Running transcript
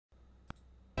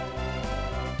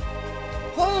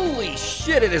Holy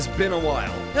shit, it has been a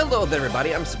while. Hello there,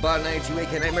 everybody. I'm Spa92,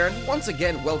 aka Nightmare, and once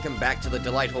again, welcome back to the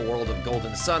delightful world of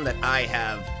Golden Sun that I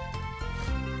have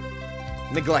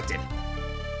neglected.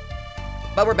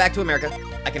 But we're back to America.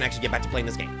 I can actually get back to playing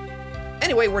this game.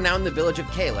 Anyway, we're now in the village of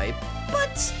Kale,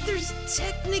 but there's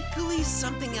technically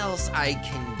something else I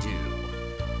can do.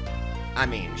 I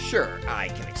mean, sure, I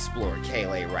can explore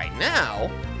Kale right now,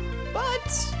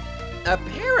 but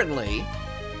apparently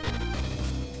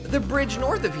the bridge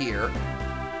north of here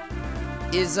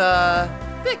is,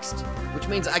 fixed, which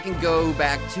means I can go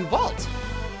back to Vault.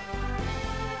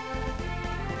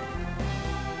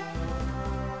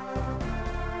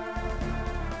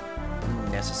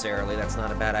 Necessarily, that's not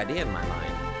a bad idea in my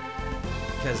mind,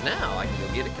 because now I can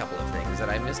go get a couple of things that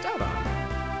I missed out on.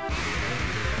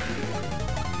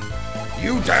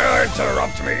 You dare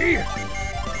interrupt me?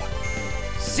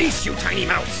 Cease, you tiny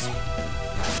mouse!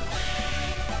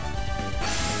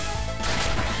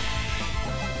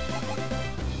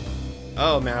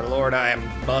 Oh, man, Lord, I am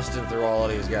busting through all of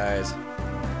these guys.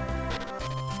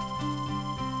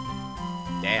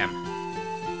 Damn.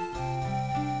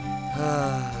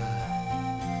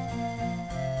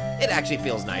 It actually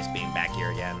feels nice being back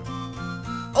here again.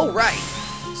 Oh, right.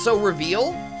 So,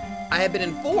 reveal? I have been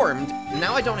informed,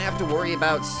 now I don't have to worry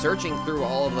about searching through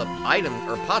all of the items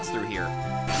or pots through here.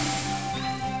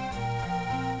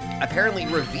 Apparently,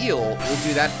 reveal will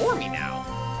do that for me now.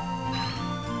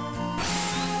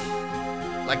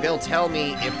 Like, they'll tell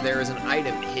me if there is an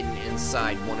item hidden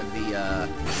inside one of the,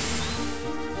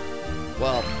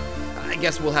 well, I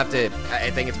guess we'll have to,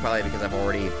 I think it's probably because I've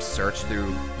already searched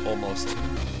through almost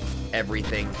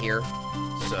everything here,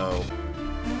 so,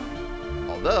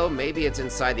 although, maybe it's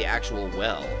inside the actual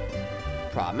well.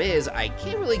 Problem is, I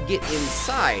can't really get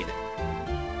inside.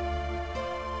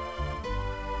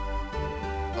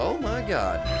 Oh my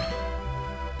god.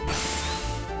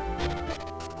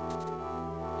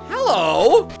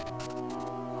 Hello?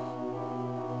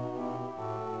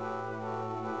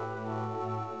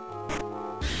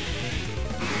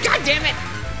 God damn it!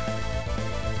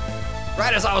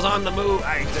 Right as I was on the move,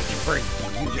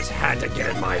 you just had to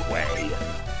get in my way.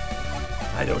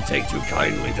 I don't take too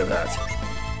kindly to that.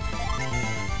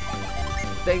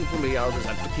 Thankfully, I'll just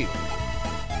have to kill you.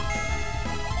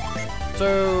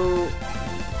 So,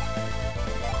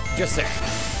 just saying.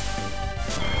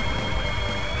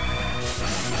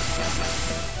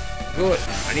 Good.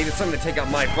 I needed something to take out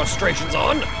my frustrations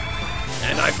on,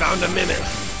 and I found a mimic.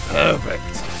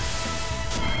 Perfect.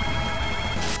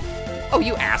 Oh,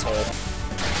 you asshole.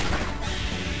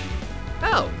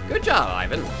 Oh, good job,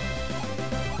 Ivan.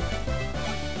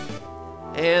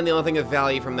 And the only thing of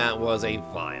value from that was a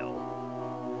vial.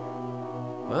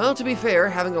 Well, to be fair,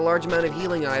 having a large amount of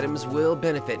healing items will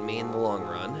benefit me in the long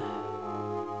run.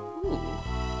 Ooh,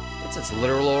 what's this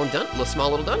small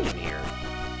little dungeon here?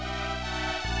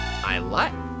 I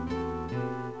like.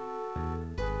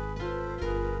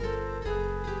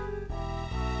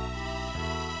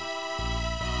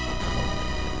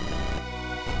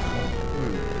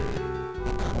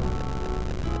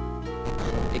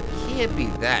 It can't be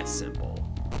that simple.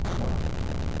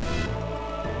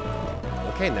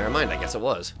 Okay, never mind, I guess it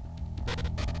was.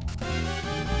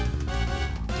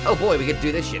 Oh boy, we get to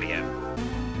do this shit again.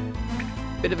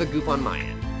 Bit of a goof on my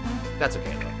end. That's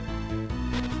okay though.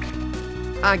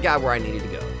 I got where I needed to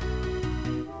go.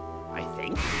 I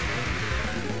think.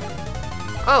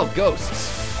 Oh,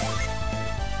 ghosts.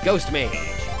 Ghost mage.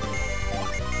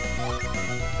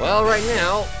 Well, right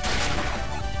now,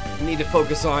 I need to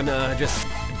focus on just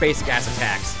basic ass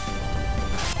attacks.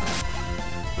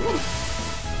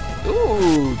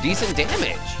 Ooh, decent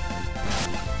damage.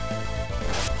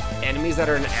 Enemies that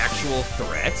are an actual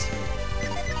threat.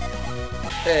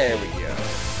 There we go.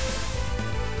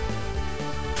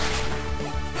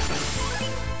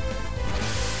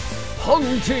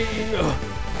 Hunting!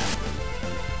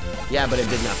 Yeah, but it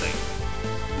did nothing.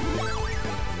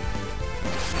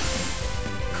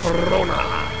 Corona!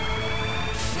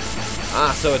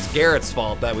 Ah, so it's Garrett's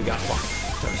fault that we got blocked.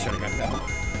 So I should have got that one.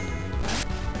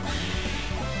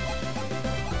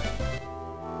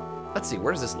 Let's see,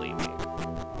 where does this lead me?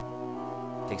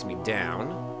 Takes me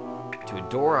down to a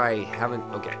door I haven't...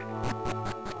 Okay.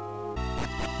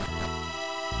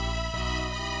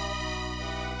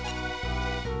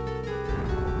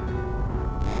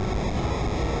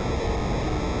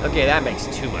 Okay, that makes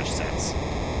too much sense.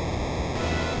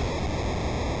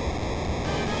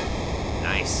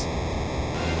 Nice.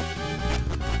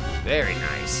 Very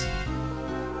nice.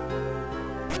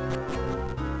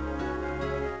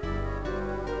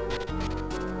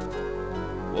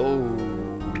 Whoa.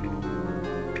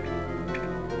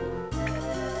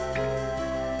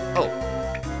 Oh.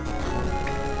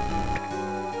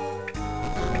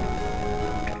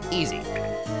 Easy.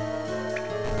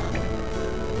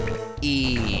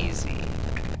 Easy.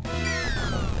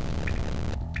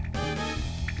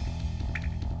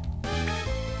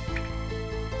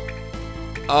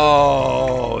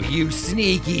 Oh, you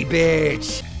sneaky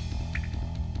bitch.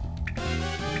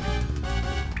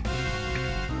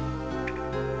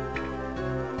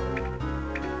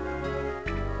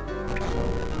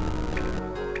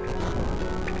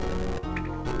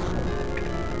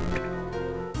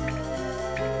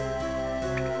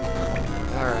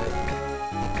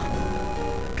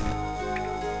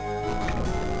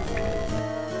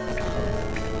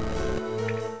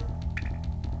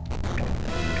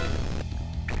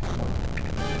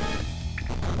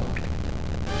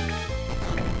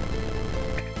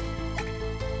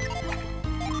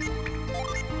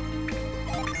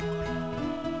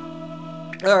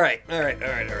 All right.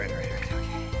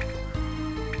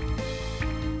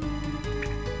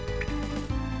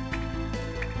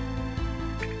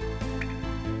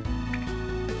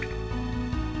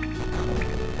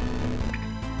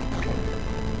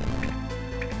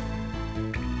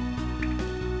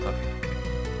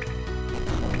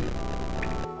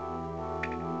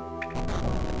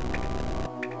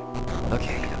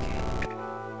 Okay.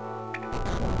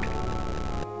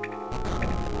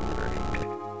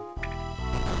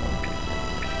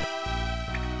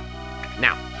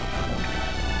 Now.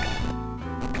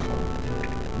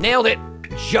 Nailed it!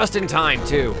 Just in time,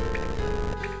 too.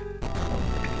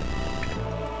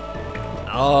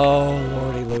 Oh,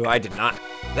 lordy Lou, I did not.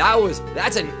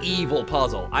 That's an evil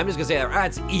puzzle. I'm just gonna say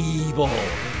that's evil.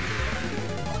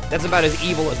 That's about as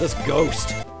evil as this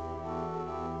ghost.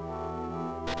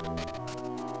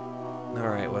 All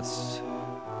right,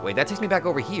 wait, that takes me back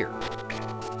over here.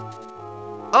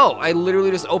 Oh, I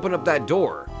literally just opened up that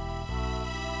door.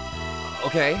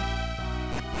 Okay.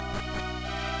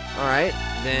 All right,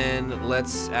 then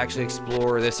let's actually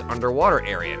explore this underwater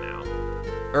area now.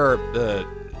 Or the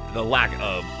lack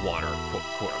of water,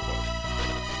 quote unquote.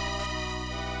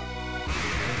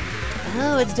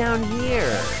 Oh, it's down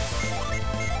here.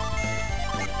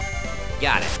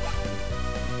 Got it.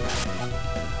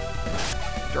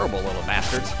 Durable little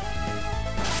bastards.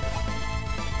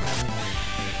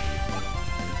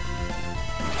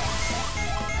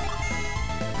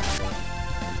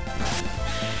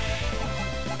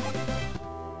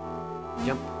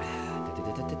 Jump.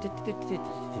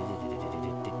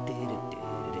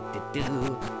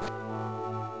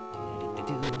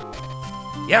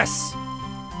 Yes!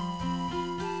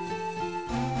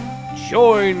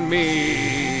 Join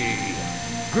me!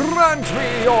 Grant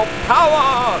me your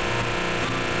power!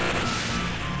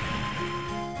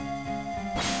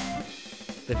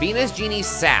 The Venus Genie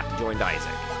Sap joined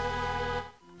Isaac.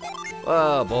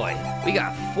 Oh boy. We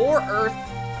got 4 Earth,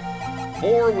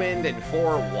 4 Wind, and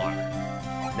 4 Water.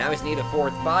 Now we just need a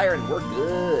 4th Fire and we're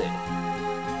good.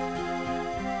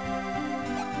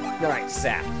 Alright,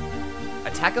 Sap.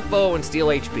 Attack a foe and steal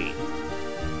HP.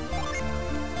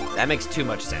 That makes too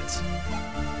much sense.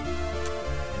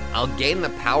 I'll gain the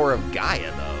power of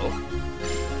Gaia, though.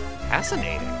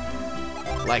 Fascinating.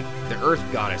 Like the Earth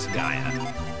Goddess Gaia.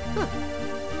 Huh.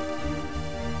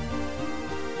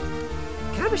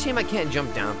 Kind of a shame I can't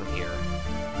jump down from here.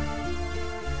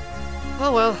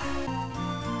 Oh well.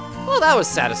 Well, that was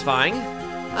satisfying.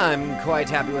 I'm quite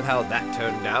happy with how that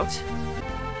turned out.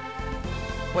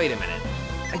 Wait a minute.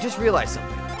 I just realized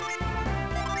something.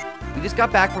 We just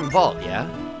got back from Vault, yeah?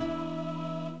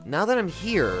 Now that I'm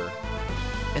here,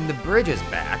 and the bridge is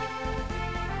back,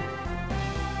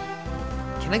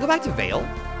 can I go back to Vale?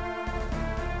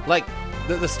 Like,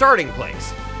 the starting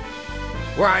place,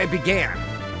 where I began.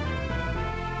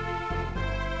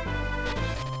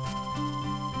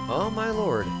 Oh my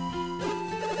lord.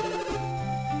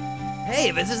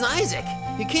 Hey, this is Isaac.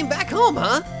 You came back home,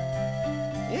 huh?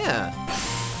 Yeah.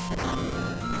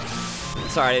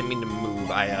 Sorry, I didn't mean to move.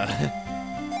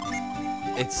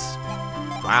 It's,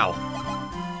 wow.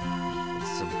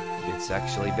 It's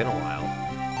actually been a while.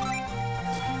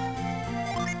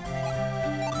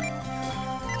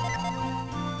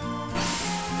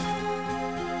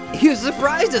 You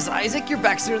surprised us, Isaac. You're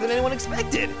back sooner than anyone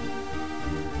expected.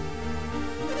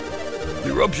 The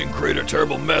eruption created a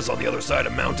terrible mess on the other side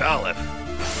of Mount Aleph.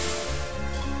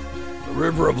 A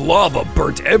river of lava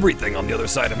burnt everything on the other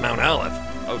side of Mount Aleph.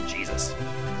 Oh, Jesus.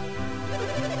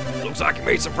 Looks like you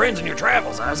made some friends in your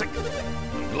travels, Isaac.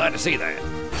 I'm glad to see that.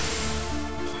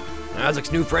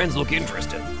 Isaac's new friends look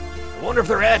interesting. I wonder if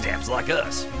they're adepts like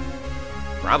us.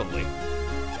 Probably.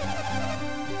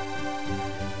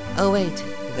 Oh, wait.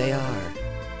 They are.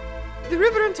 The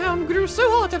river in town grew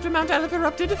so hot after Mount Aleph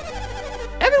erupted.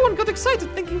 Everyone got excited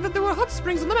thinking that there were hot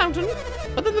springs on the mountain,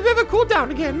 but then the river cooled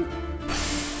down again.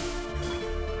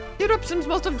 Eruptions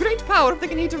must have great power if they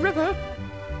can heat a river.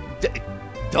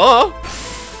 Duh!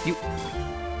 You...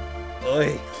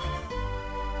 Oy.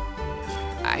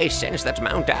 I sense that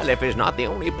Mount Aleph is not the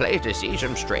only place to see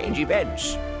some strange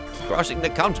events. Crossing the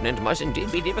continent must indeed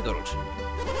be difficult.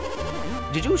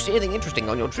 Did you see anything interesting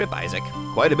on your trip, Isaac?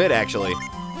 Quite a bit, actually.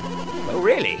 Oh,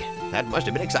 really? That must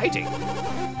have been exciting.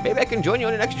 Maybe I can join you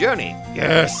on your next journey.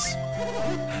 Yes!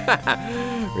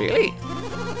 Really?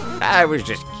 I was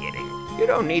just kidding. You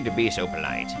don't need to be so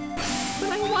polite.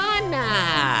 But I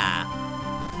wanna!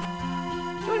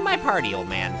 Join my party, old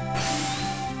man.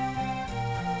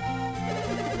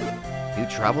 You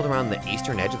traveled around the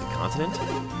eastern edge of the continent?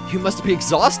 You must be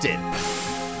exhausted!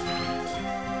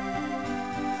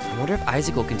 I wonder if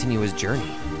Isaac will continue his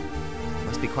journey. It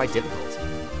must be quite difficult.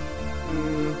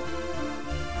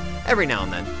 Every now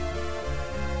and then.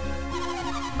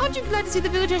 Aren't you glad to see the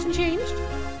village hasn't changed?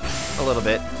 A little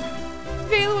bit.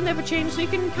 Vale will never change, so you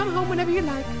can come home whenever you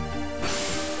like.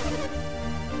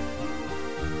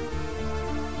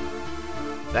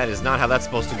 That is not how that's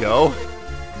supposed to go.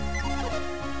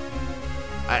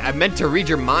 I meant to read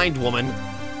your mind, woman.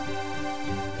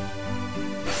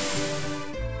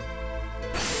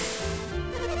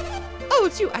 Oh,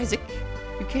 it's you, Isaac.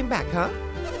 You came back, huh?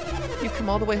 You come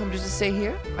all the way home just to stay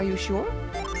here? Are you sure?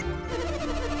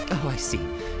 Oh, I see.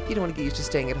 You don't want to get used to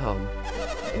staying at home.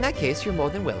 In that case, you're more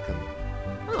than welcome.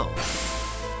 Oh.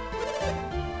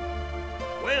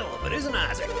 Well, if it isn't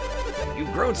Isaac.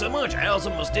 You've grown so much, I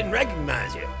almost didn't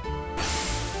recognize you.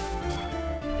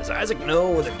 Does Isaac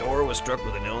know where the door was struck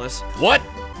with an illness? What?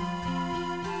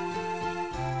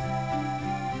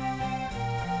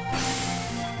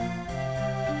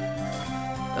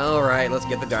 Alright, let's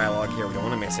get the dialogue here. We don't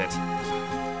want to miss it.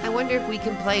 I wonder if we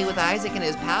can play with Isaac and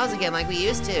his pals again like we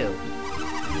used to.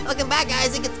 Welcome back,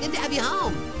 Isaac. It's good to have you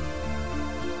home.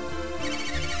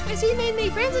 I see you made many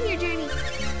friends on your journey.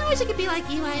 I wish I could be like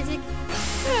you, Isaac.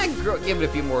 Give it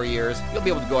a few more years. You'll be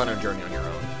able to go on a journey on your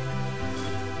own.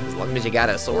 As long as you got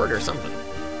a sword or something.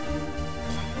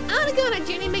 I want to go on a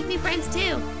journey and make new friends,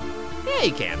 too. Yeah,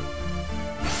 you can.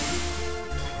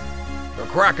 The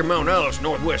crack in Mount Alep's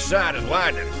northwest side is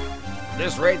widening. At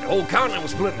this rate, the whole continent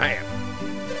was split in half.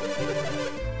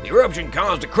 The eruption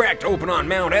caused a crack to open on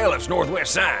Mount Alep's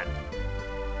northwest side.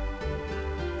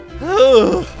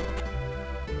 Ugh.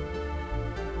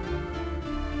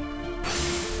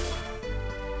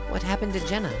 What happened to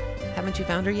Jenna? Haven't you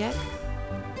found her yet?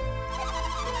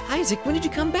 Isaac, when did you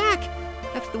come back?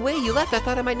 After the way you left, I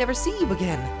thought I might never see you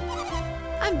again.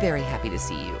 I'm very happy to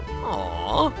see you.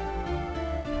 Aww.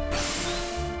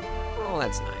 Oh,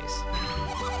 that's nice.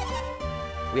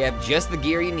 We have just the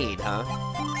gear you need, huh?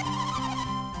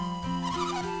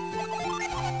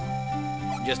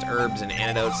 Just herbs and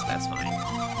antidotes, that's fine.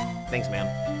 Thanks, ma'am.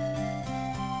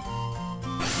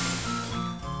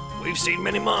 We've seen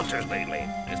many monsters lately.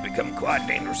 It's become quite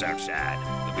dangerous outside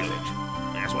the village.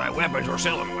 That's why weapons are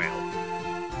selling well.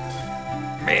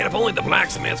 Man, if only the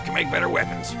blacksmiths can make better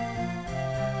weapons.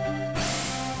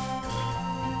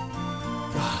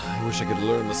 I wish I could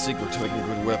learn the secret to making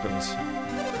good weapons.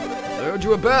 I heard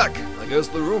you were back. I guess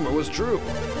the rumor was true.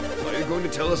 Are you going to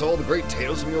tell us all the great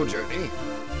tales from your journey?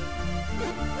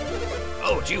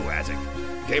 Oh, it's you, Isaac.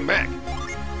 Came back.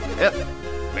 Yep.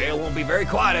 Vale won't be very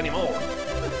quiet anymore.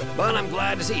 But I'm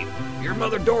glad to see you. Your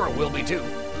mother Dora will be too.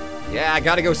 Yeah, I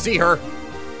gotta go see her.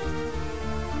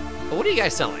 But what are you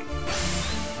guys selling?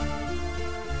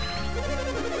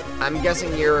 I'm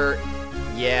guessing you're...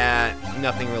 Yeah,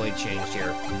 nothing really changed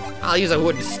here. I'll use a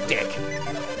wooden stick.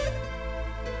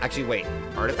 Actually, wait.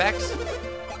 Artifacts?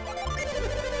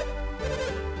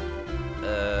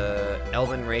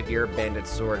 Elven rapier, bandit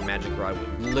sword, magic rod.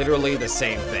 Literally the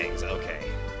same things. Okay.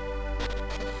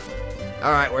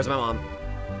 Alright, where's my mom?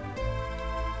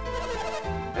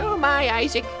 Oh my,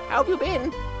 Isaac, how have you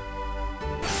been?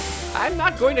 I'm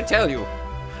not going to tell you.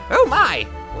 Oh my!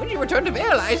 When did you return to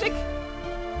Vale, Isaac?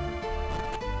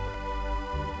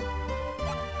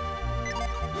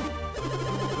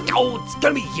 Oh, it's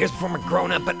gonna be years before I'm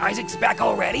grown up, but Isaac's back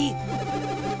already?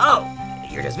 Oh,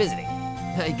 you're just visiting.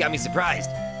 You got me surprised.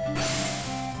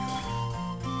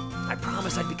 I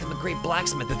promised I'd become a great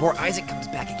blacksmith before Isaac comes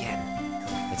back again.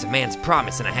 It's a man's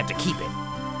promise and I have to keep it.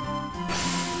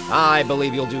 I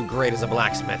believe you'll do great as a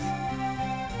blacksmith.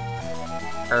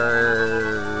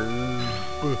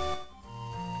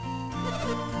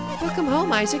 Welcome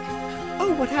home, Isaac.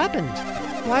 Oh, what happened?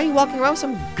 Why are you walking around with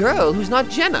some girl who's not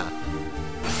Jenna?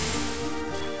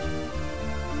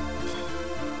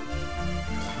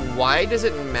 why does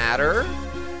it matter?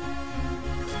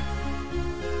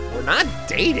 We're not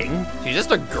dating. She's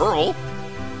just a girl.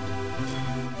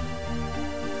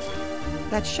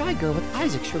 That shy girl with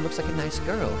Isaac sure looks like a nice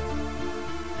girl.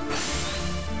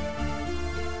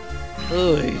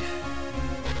 Ugh.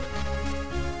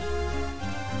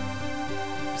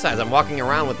 Besides, I'm walking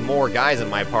around with more guys in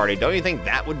my party. Don't you think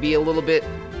that would be a little bit...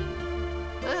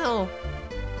 well...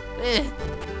 eh.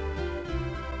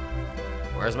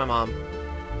 Where's my mom?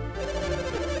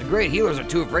 The great healers are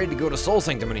too afraid to go to Soul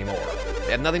Sanctum anymore.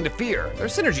 They have nothing to fear. Their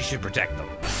synergy should protect them.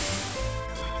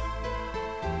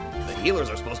 The healers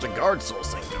are supposed to guard Soul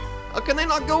Sanctum. How can they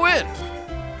not go in?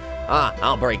 Ah,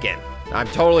 I'll break in. I'm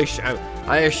totally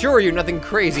I assure you nothing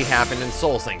crazy happened in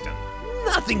Soul Sanctum.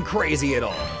 Nothing crazy at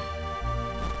all.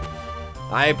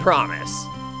 I promise.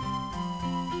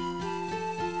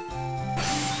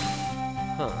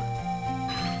 Huh.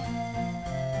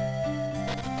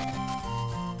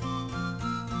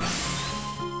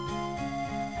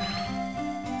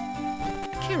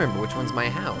 I can't remember which one's my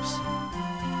house.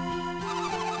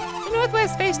 The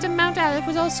northwest face of Mount Aleph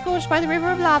was all scorched by the river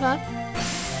of lava.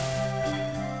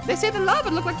 They say the lava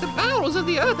looked like the bowels of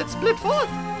the earth that split forth.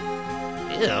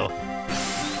 Ew.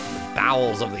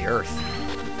 Bowels of the earth.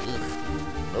 Ugh.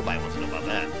 Nobody wants to know about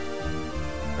that.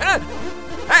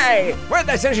 Hey! Where'd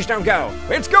that synergy stone go?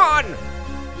 It's gone!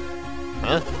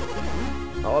 Huh?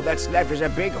 All that's left is a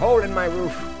big hole in my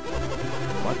roof.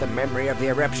 But the memory of the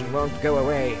eruption won't go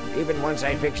away, even once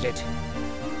I fixed it.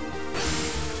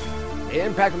 The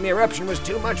impact from the eruption was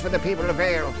too much for the people of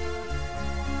Vale.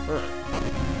 Huh.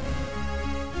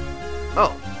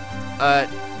 Oh.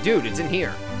 Dude, it's in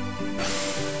here.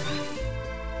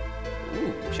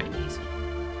 Ooh, Chinese.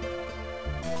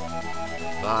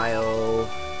 File.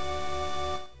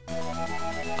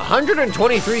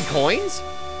 123 coins?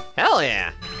 Hell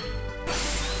yeah.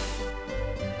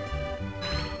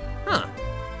 Huh.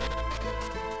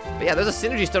 But yeah, there's a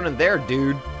synergy stone in there,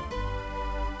 dude.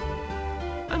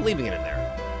 I'm leaving it in there.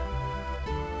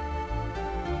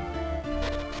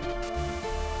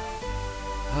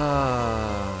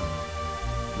 Ah,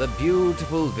 the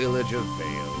beautiful village of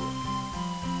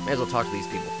Vale. May as well talk to these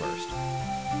people first.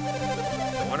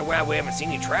 I wonder why we haven't seen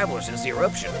any travelers since the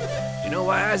eruption. Do you know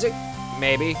why, Isaac?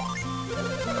 Maybe.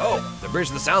 Oh, the bridge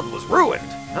to the south was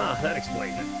ruined. Huh, that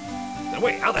explains it. Now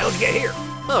wait, how the hell did you get here?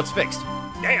 Oh, it's fixed.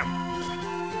 Damn.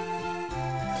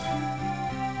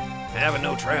 Having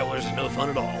no travelers is no fun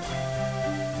at all.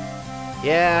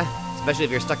 Yeah, especially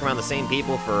if you're stuck around the same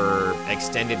people for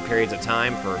extended periods of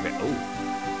time for... oh.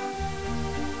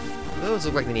 Those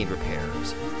look like they need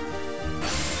repairs.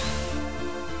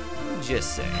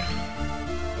 Just saying.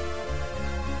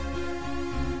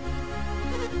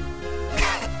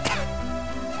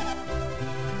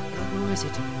 Who is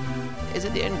it? Is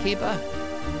it the innkeeper?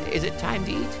 Is it time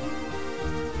to eat?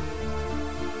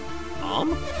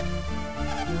 No?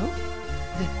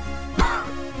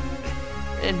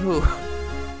 And who?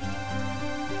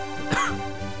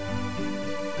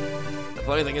 The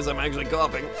funny thing is I'm actually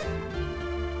coughing.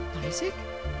 Isaac?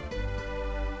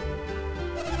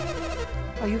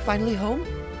 Are you finally home?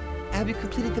 Have you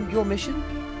completed your mission?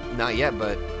 Not yet,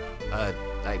 but,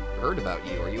 I heard about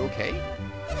you. Are you okay?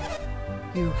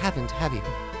 You haven't, have you?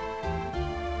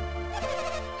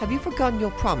 Have you forgotten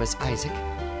your promise, Isaac?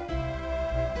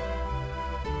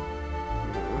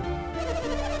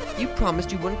 You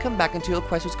promised you wouldn't come back until your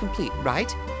quest was complete,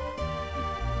 right?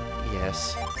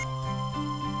 Yes.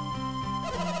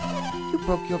 You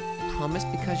broke your promise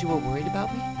because you were worried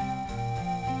about me?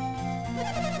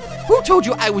 Who told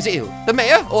you I was ill? The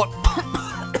mayor? Or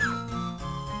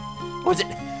was it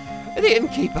the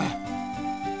innkeeper?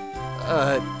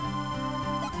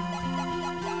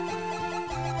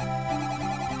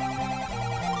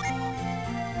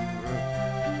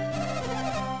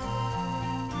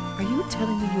 Are you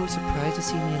telling me you were surprised to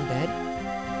see me in bed?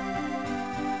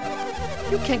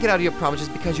 You can't get out of your promises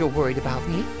because you're worried about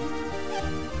me.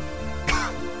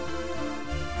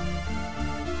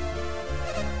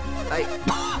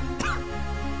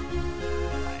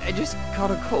 I just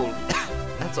caught a cold.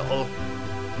 That's all.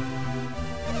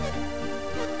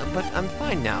 But I'm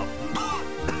fine now.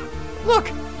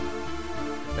 Look!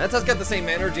 That's got the same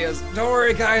energy as, don't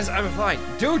worry guys, I'm fine.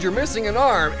 Dude, you're missing an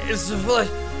arm. It's fine.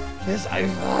 Yes, I'm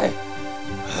fine.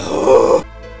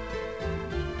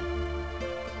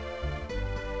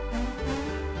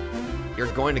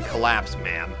 You're going to collapse,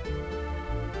 ma'am.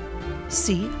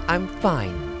 See, I'm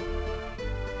fine.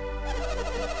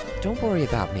 Don't worry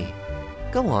about me.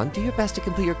 Go on, do your best to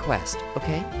complete your quest,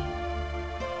 okay?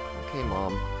 Okay,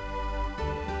 Mom.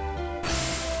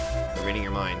 I'm reading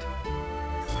your mind.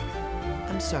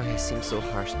 I'm sorry I seem so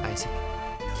harsh, Isaac.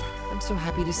 I'm so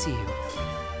happy to see you.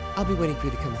 I'll be waiting for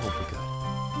you to come home for good.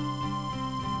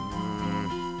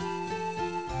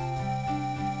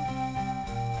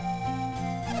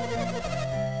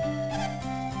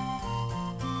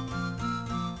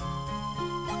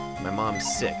 My mom's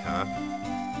sick, huh?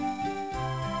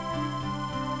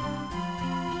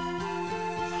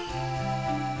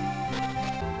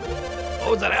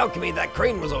 What was that alchemy that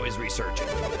Crane was always researching?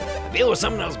 I feel it was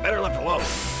something that was better left alone.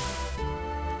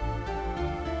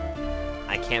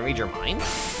 I can't read your mind?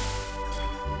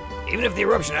 Even if the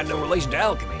eruption had no relation to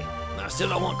alchemy, I still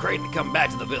don't want Crane to come back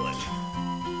to the village.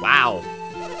 Wow.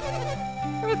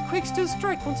 Earthquakes do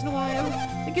strike once in a while.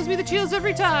 It gives me the chills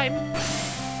every time.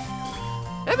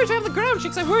 Every time the ground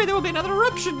shakes, I worry there will be another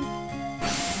eruption.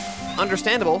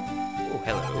 Understandable. Oh,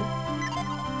 hello.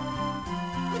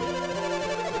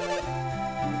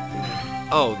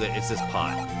 Oh, it's this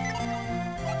pot.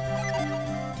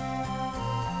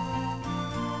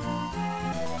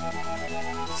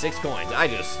 $6 coins. I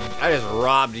just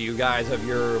robbed you guys of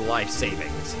your life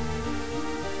savings.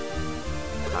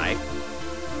 Hi.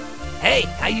 Hey,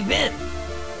 how you been?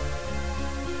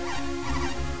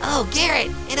 Oh,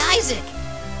 Garrett and Isaac.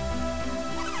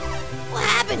 What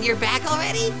happened? You're back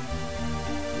already?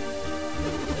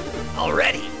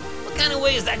 Already? What kind of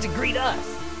way is that to greet us?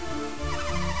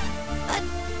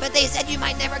 But they said you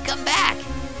might never come back.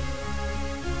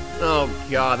 Oh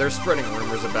god, they're spreading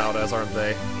rumors about us, aren't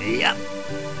they? Yep.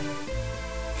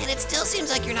 And it still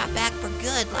seems like you're not back for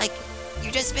good, like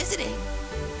you're just visiting.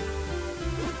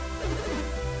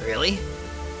 Really?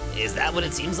 Is that what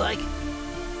it seems like?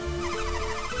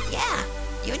 Yeah,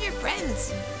 you and your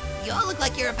friends. You all look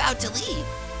like you're about to leave.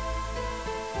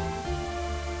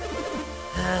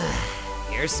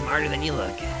 You're smarter than you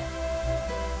look.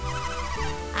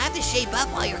 I have to shape up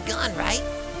while you're gone, right?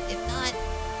 If not...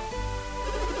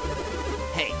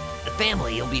 Hey, the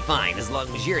family will be fine as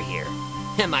long as you're here.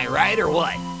 Am I right or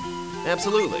what?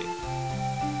 Absolutely.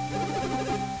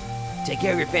 Take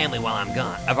care of your family while I'm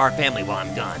gone. Of our family while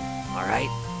I'm gone. All right?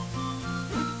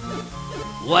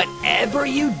 Whatever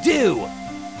you do,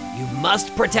 you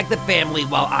must protect the family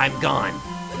while I'm gone.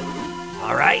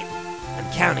 All right?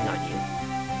 I'm counting on you.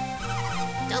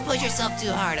 Don't push yourself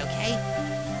too hard, okay?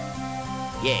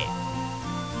 Yeah.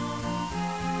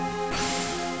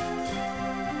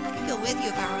 I could go with you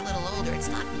if I were a little older. It's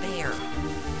not fair.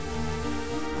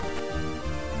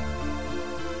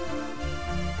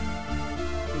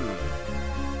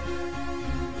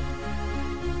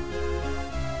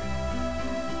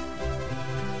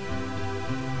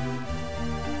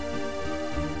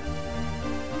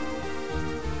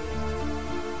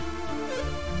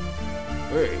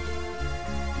 Hey,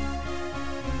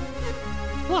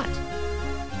 What?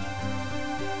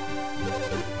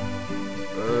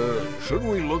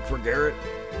 shouldn't we look for Garrett?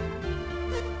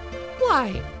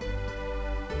 Why?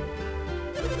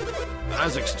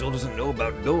 Isaac still doesn't know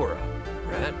about Dora,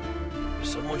 right?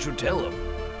 Someone should tell him.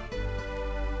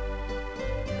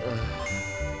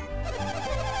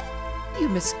 You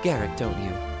miss Garrett, don't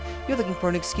you? You're looking for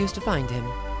an excuse to find him.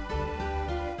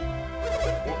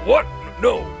 What?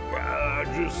 No,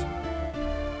 just...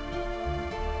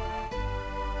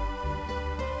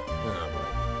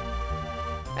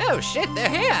 Oh shit, they're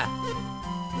here!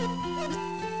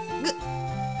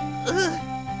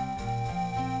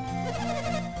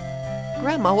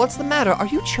 Grandma, what's the matter? Are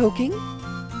you choking?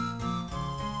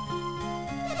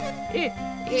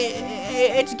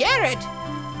 It's Garrett!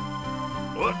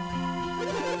 What?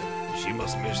 She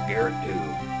must miss Garrett too.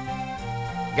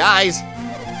 Guys!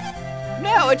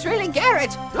 No, it's really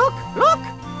Garrett! Look, look!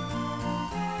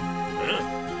 Huh?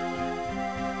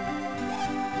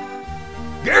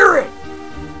 Garrett!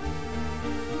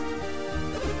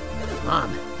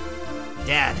 Mom,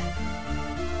 Dad,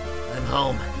 I'm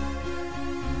home.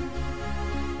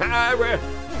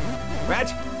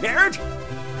 What? Garrett?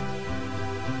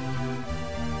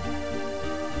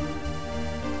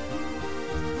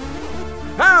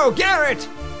 Oh, Garrett!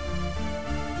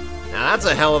 Now that's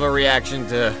a hell of a reaction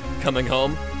to coming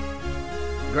home.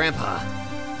 Grandpa,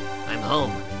 I'm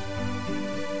home.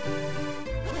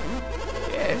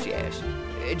 Yes, yes.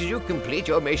 Did you complete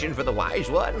your mission for the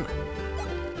Wise One?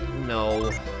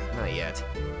 No, not yet.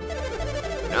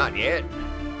 Not yet.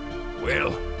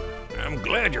 Well, I'm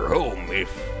glad you're home,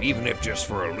 even if just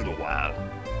for a little while.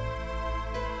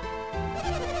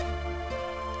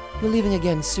 You're leaving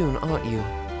again soon, aren't you?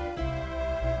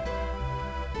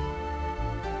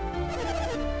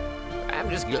 I'm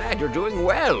just glad you're doing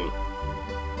well.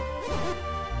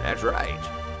 That's right.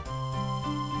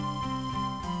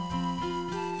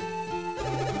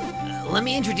 Let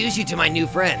me introduce you to my new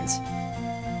friends.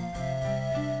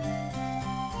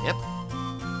 Yep.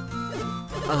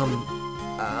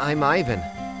 I'm Ivan.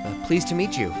 Pleased to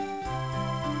meet you.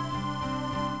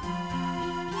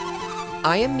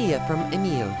 I am Mia from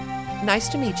Emil. Nice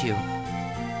to meet you.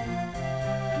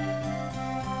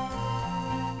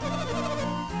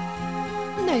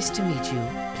 Nice to meet you.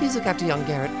 Please look after young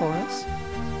Garrett for us.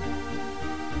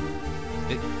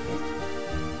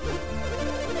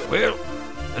 Well,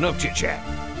 enough chit-chat.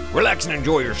 Relax and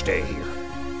enjoy your stay here.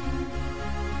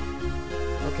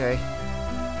 Okay.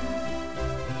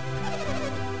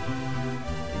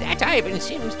 That Ivan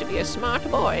seems to be a smart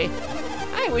boy.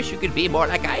 I wish you could be more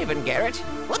like Ivan, Garrett.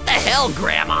 What the hell,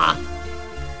 Grandma?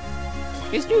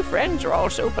 His new friends are all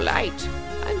so polite.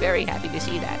 I'm very happy to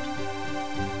see that.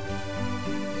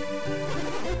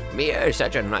 Mia is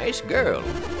such a nice girl.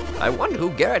 I wonder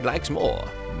who Garrett likes more,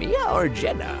 Mia or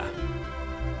Jenna?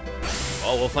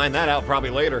 Well, we'll find that out probably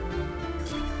later.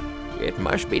 It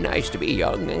must be nice to be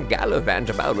young and gallivant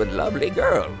about with lovely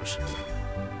girls.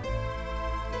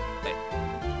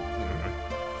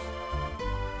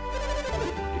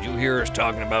 Did you hear us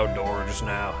talking about Dora just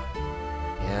now?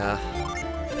 Yeah.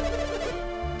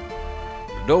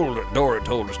 Dora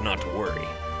told us not to worry,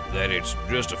 that it's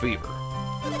just a fever.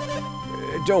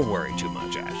 Don't worry too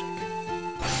much, Isaac.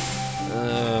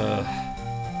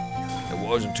 It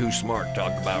wasn't too smart to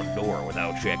talk about Dora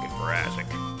without checking for Isaac.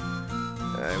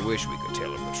 I wish we could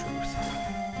tell him the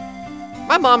truth.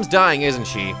 My mom's dying, isn't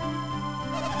she?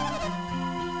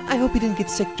 I hope you didn't get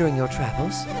sick during your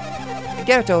travels.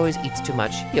 Garrett always eats too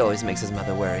much. He always makes his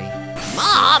mother worry.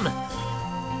 Mom!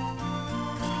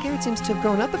 Garrett seems to have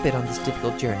grown up a bit on this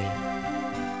difficult journey.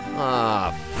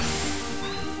 Ah,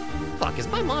 fuck, is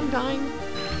my mom dying?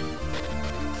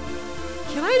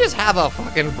 Can I just have a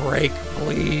fucking break,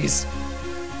 please?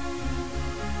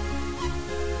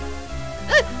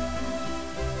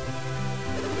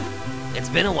 It's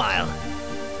been a while.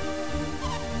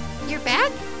 You're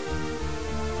back?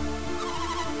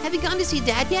 Have you gone to see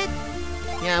Dad yet?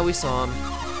 Yeah, we saw him.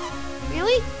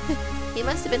 Really? He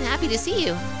must have been happy to see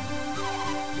you.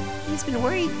 He's been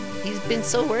worried. He's been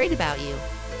so worried about you.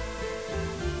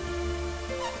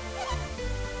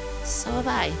 So have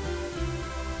I.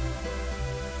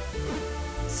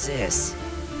 Sis.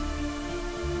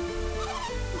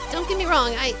 Don't get me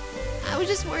wrong, I was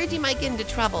just worried you might get into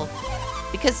trouble.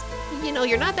 Because, you know,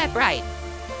 you're not that bright.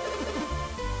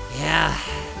 Yeah.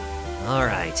 All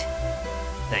right.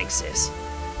 Thanks, sis.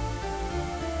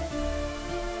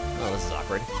 Oh, this is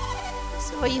awkward.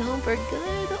 So are you home for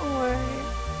good, or...?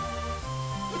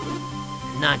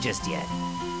 Not just yet.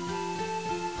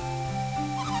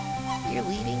 You're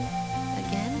leaving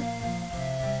again?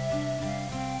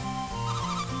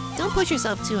 Don't push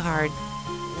yourself too hard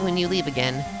when you leave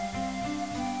again.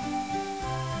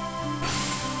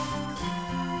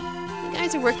 You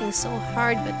guys are working so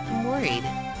hard, but I'm worried.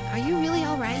 Are you really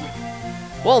all right?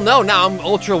 Well, no, now I'm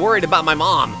ultra worried about my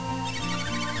mom.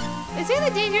 Is he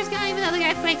the dangerous guy even though the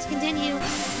earthquakes continue?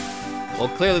 Well,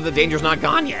 clearly the danger's not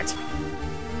gone yet.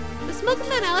 The smoke from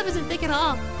that elephant isn't thick at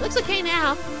all. It looks okay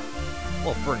now.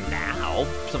 Well, for now,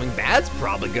 something bad's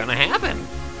probably gonna happen.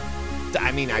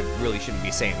 I mean, I really shouldn't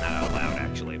be saying that out loud,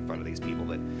 actually, in front of these people,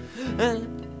 but...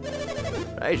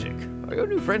 Isaac, are your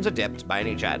new friends adepts by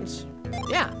any chance?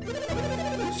 Yeah.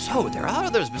 So there are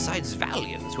others besides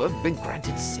Valiants who have been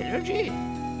granted synergy?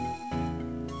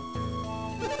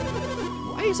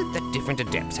 Why is it that different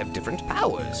adepts have different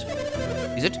powers?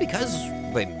 Is it because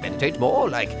they meditate more,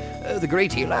 like the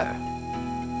Great Healer?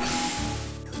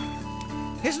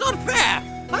 It's not fair!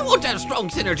 I want to have strong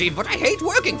synergy, but I hate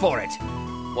working for it!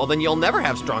 Well, then you'll never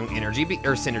have strong energy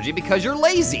or synergy because you're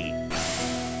lazy.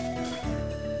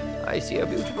 I see a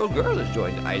beautiful girl has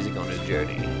joined Isaac on his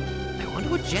journey. I wonder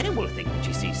what Jenna will think when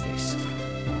she sees this.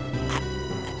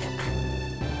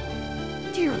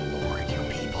 Dear Lord, you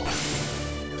people.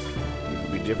 It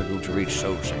will be difficult to reach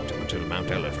Soul Sanctum until Mount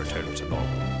Elef returns to normal.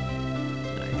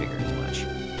 I figured as much.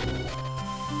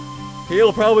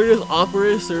 He'll probably just offer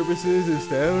his services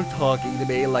instead of talking to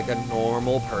me like a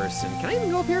normal person. Can I even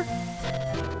go up here?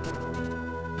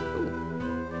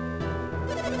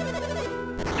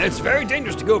 It's very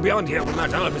dangerous to go beyond here when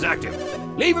Mount Elef is active.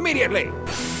 Leave immediately!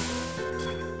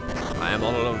 I am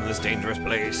all alone in this dangerous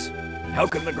place. How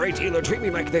can the Great Healer treat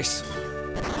me like this?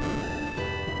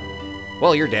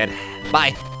 Well, you're dead.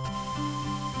 Bye.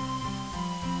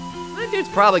 That dude's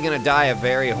probably gonna die a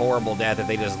very horrible death if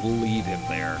they just leave him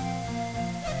there.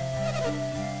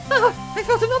 Ah, I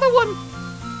felt another one!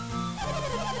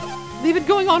 They've been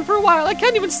going on for a while. I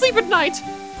can't even sleep at night!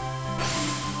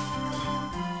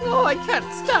 Oh, I can't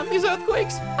stand these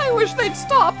earthquakes. I wish they'd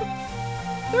stop.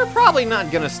 They're probably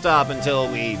not gonna stop until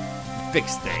we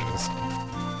fix things.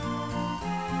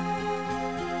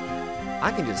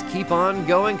 I can just keep on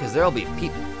going because there'll be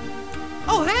people.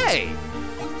 Oh, hey!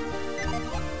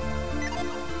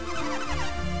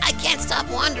 I can't stop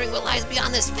wondering what lies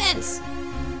beyond this fence.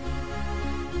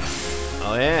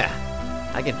 Oh, yeah.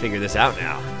 I can figure this out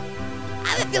now. I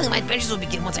have a feeling my adventures will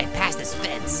begin once I pass this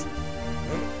fence.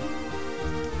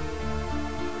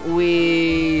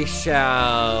 We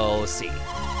shall see.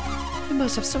 You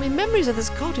must have so many memories of this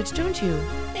cottage, don't you?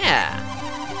 Yeah.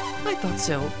 I thought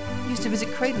so. I used to visit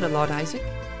Creighton a lot, Isaac.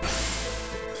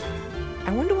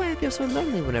 I wonder why I feel so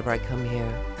lonely whenever I come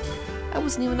here. I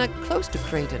wasn't even that close to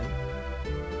Creighton.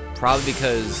 Probably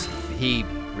because he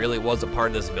really was a part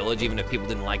of this village, even if people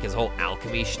didn't like his whole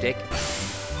alchemy shtick.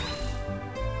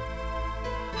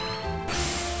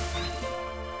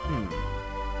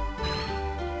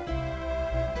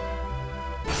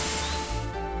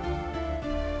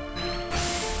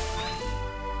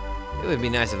 It would be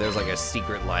nice if there was like a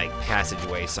secret like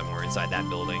passageway somewhere inside that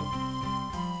building.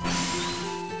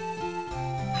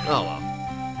 Oh well.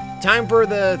 Time for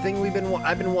the thing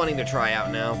I've been wanting to try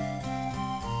out now.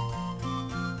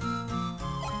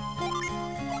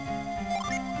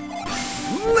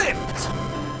 Lift!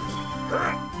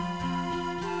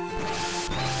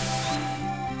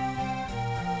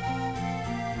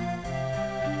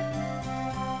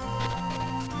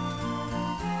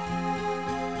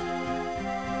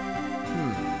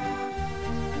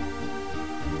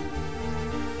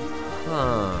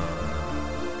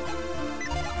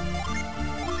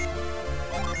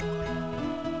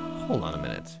 Hold on a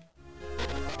minute.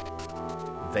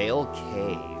 Veil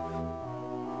Cave.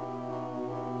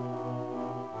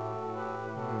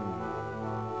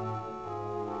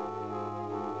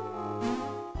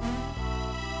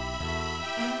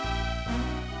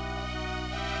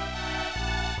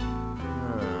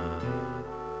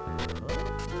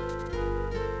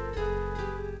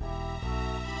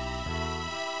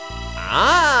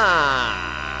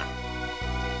 Ah!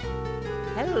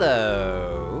 Hello.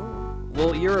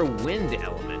 Well, you're a wind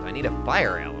element. I need a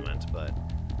fire element, but...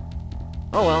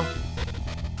 oh well.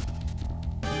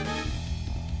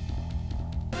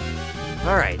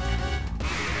 Alright.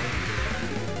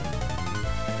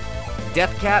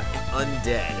 Death Cap,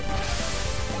 Undead.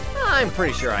 I'm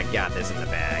pretty sure I got this in the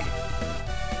bag.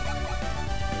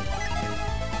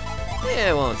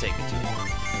 Yeah, it won't take me too long.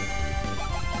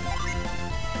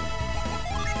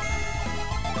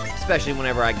 Especially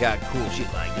whenever I got cool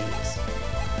shit like these.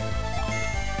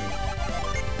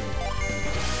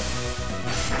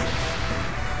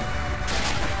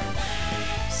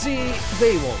 See,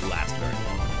 they won't last very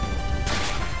long.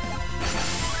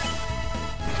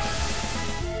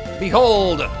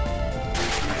 Behold!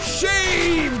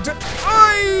 Shaved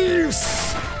ice!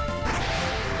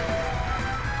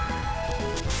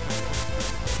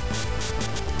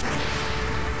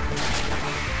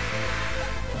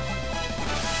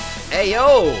 Hey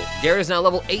yo! Garrett is now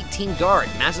level 18 guard.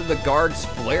 Master the guard's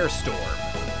flare storm.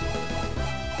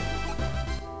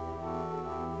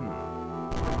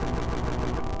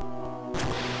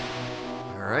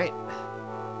 Alright.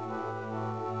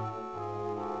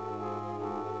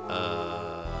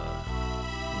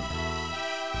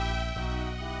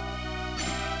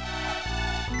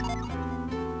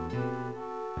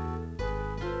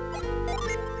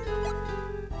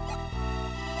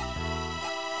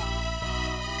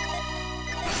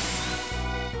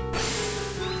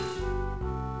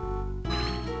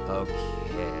 Okay.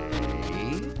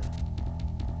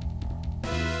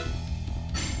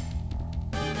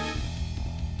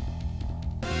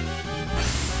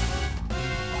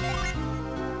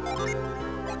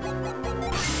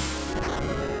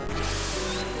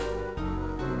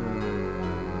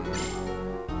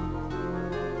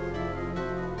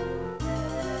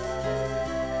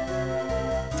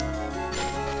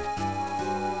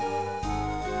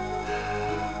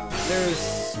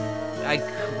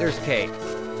 There's Kate.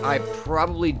 I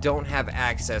probably don't have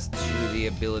access to the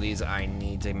abilities I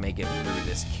need to make it through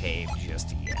this cave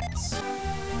just yet.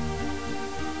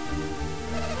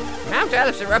 Mount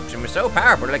Alice eruption was so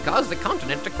powerful it caused the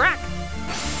continent to crack.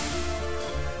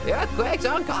 The earthquakes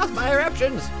aren't caused by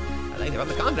eruptions. I think they're from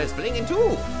the continent splitting in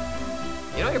two.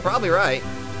 You know, you're probably right.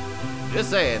 Just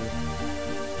saying.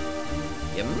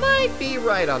 You might be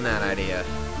right on that idea.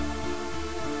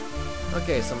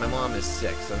 Okay, so my mom is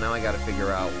sick, so now I gotta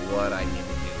figure out what I need to do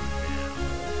now.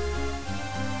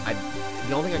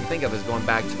 The only thing I can think of is going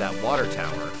back to that water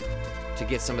tower to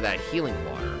get some of that healing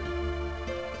water.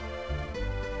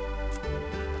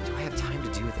 But do I have time to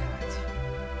do that?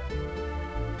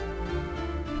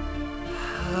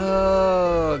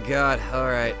 Oh, God.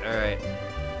 Alright, alright.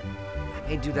 I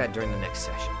may do that during the next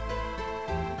session.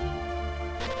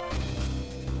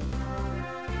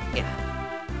 Yeah.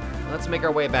 Let's make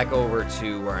our way back over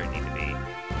to where I need to be.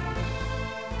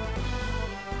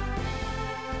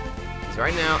 Because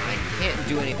right now, I can't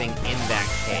do anything in that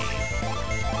cave.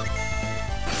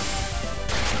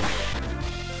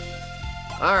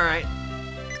 Alright.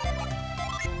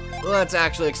 Let's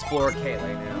actually explore Kayle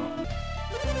now.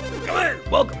 Come in,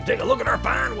 welcome, take a look at our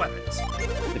fine weapons.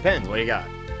 Depends, what you got?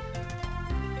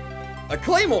 A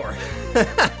claymore!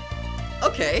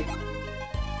 Okay.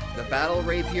 The battle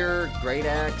rapier, great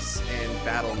axe, and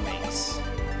battle mace.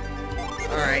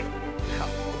 Alright. Wow,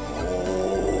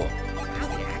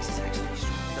 the axe is actually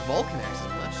strong. The Vulcan axe is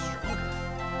much stronger.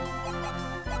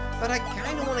 But I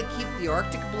kind of want to keep the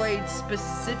Arctic blade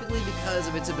specifically because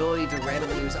of its ability to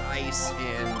randomly use ice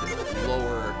and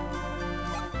lower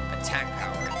attack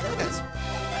power. I feel like that's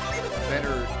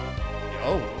better.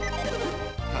 Oh.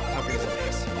 How good is the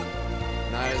mace?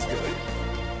 Not as good.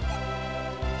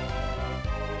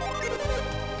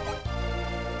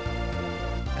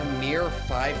 A mere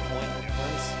 5-point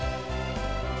difference?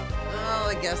 Oh,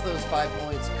 I guess those 5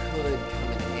 points could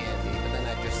come in handy, but then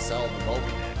I'd just sell the Vulcan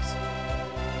axe.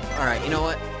 Alright, you know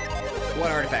what?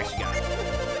 What artifacts you got?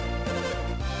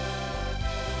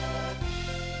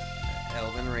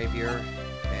 Elven rapier,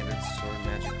 banded sword,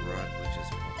 magic rod, which is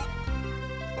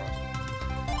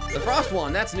frost. The frost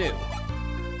one, that's new.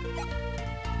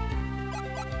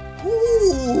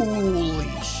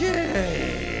 Holy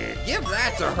shit! Give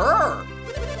that to her!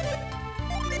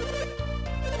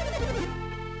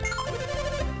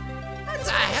 That's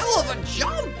a hell of a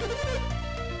jump!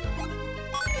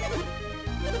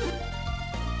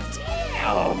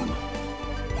 Damn!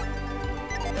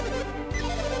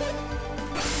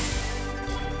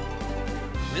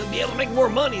 We'll be able to make more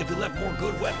money if we left more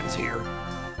good weapons here.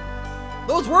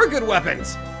 Those were good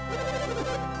weapons!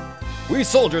 We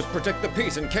soldiers protect the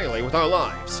peace in Kayle with our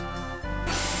lives.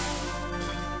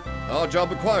 Our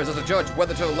job requires us to judge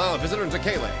whether to allow a visitor into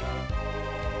Kayle.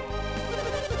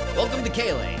 Welcome to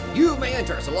Kayle. You may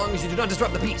enter so long as you do not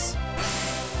disrupt the peace.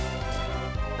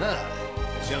 Ah,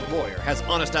 this young warrior has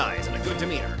honest eyes and a good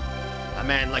demeanor. A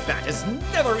man like that is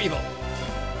never evil.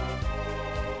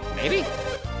 Maybe?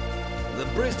 The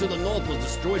bridge to the north was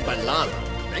destroyed by lava.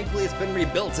 Thankfully, it's been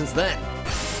rebuilt since then.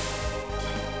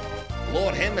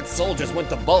 Lord Hammet's soldiers went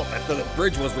to Vault after the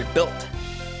bridge was rebuilt.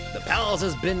 The palace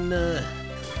has been,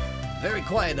 very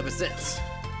quiet ever since.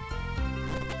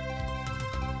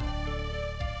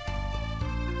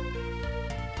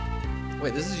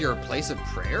 Wait, this is your place of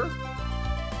prayer?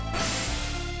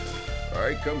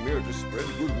 I come here to spread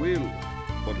goodwill,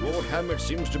 but Lord Hammet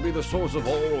seems to be the source of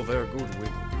all their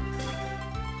goodwill.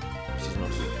 This is not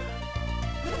good.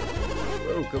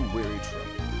 Welcome, weary travelers.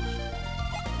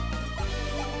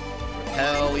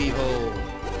 Hell evil.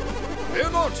 Fear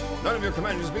not! None of your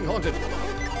command is being haunted.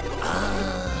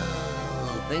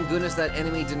 Oh, thank goodness that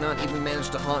enemy did not even manage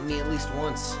to haunt me at least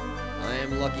once. I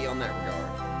am lucky on that regard.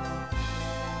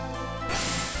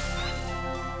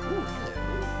 Ooh,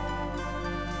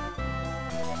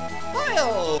 hello.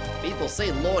 Well, people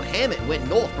say Lord Hammet went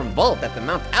north from Vault after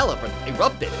Mount Aleph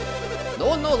erupted. No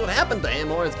one knows what happened to him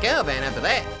or his caravan after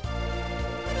that.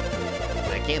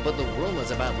 I can't put the rumors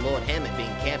about Lord Hammet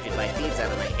being captured by thieves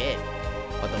out of my head,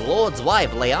 but the Lord's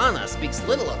wife, Leanna, speaks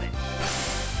little of it.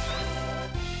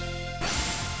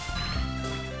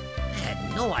 I had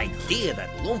no idea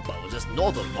that Lumpa was just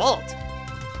north of Vault.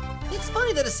 It's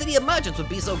funny that a city of merchants would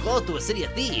be so close to a city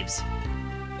of thieves.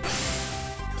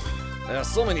 There are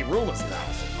so many rumors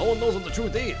now, so no one knows what the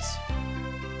truth is.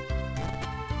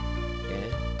 Yeah.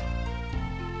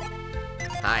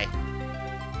 Hi.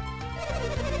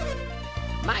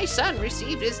 My son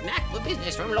received his knack for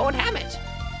business from Lord Hammet.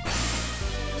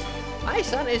 My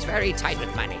son is very tight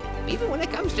with money, even when it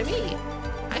comes to me.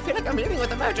 I feel like I'm living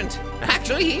with a merchant.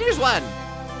 Actually, he is one.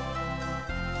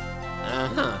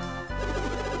 Uh-huh.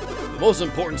 The most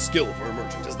important skill for a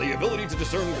merchant is the ability to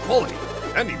discern quality.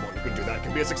 Anyone who can do that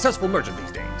can be a successful merchant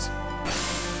these days.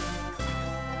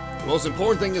 The most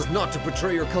important thing is not to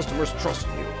betray your customers' trust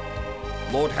in you.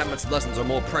 Lord Hammet's lessons are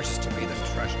more precious to me than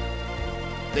treasure.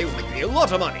 They will make me a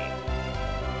lot of money.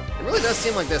 It really does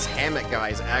seem like this Hammet guy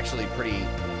is actually pretty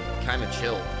kind of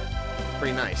chill.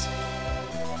 Pretty nice.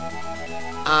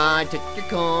 I took your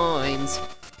coins.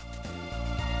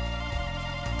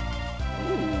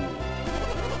 Ooh.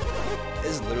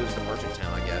 This is literally just a merchant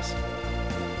town, I guess.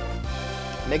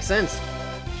 Makes sense.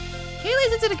 Kayle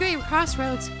sits at a great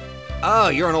crossroads. Oh,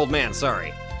 you're an old man,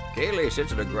 sorry. Kayle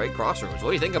sits at a great crossroads.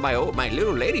 What do you think of my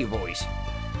little lady voice?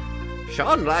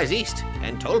 Sean lies east,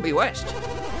 and Tolby west.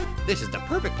 This is the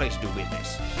perfect place to do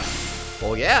business.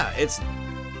 Well, yeah, it's...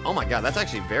 Oh my god, that's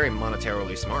actually very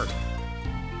monetarily smart.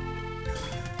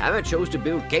 Hammett chose to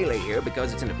build Kayleigh here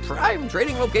because it's in a prime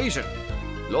trading location.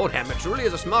 Lord Hammett truly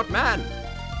is a smart man.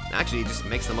 Actually, it just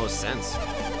makes the most sense.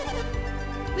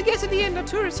 The guests at the end are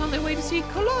tourists on their way to see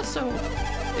Colosso.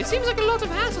 It seems like a lot of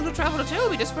hassle to travel to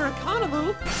Toby just for a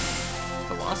carnival.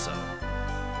 Colosso.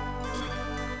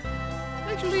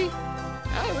 Actually,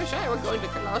 I wish I were going to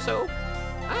Colosso.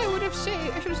 I should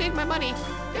have saved my money.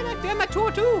 Then I'd be on that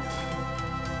tour too.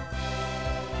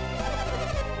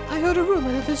 I heard a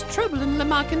rumor that there's trouble in the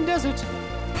Lamarcan Desert.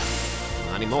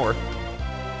 Not anymore.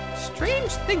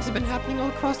 Strange things have been happening all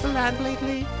across the land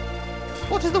lately.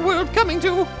 What is the world coming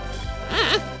to?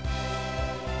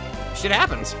 Shit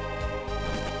happens.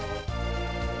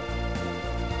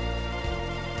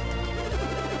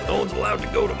 No one's allowed to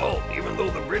go to Vault, even though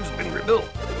the bridge has been rebuilt.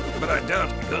 But I doubt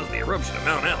it's because of the eruption of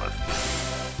Mount Aleph.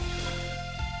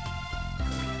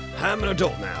 I'm an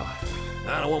adult now.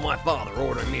 I don't want my father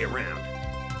ordering me around.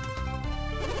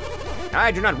 I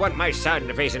do not want my son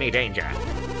to face any danger.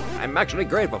 I'm actually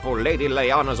grateful for Lady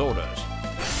Leanna's orders.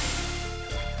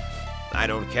 I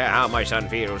don't care how my son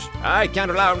feels. I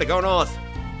can't allow him to go north.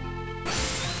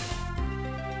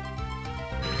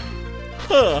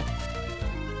 Huh.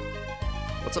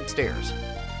 What's upstairs?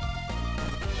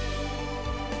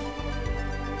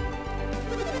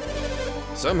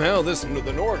 Somehow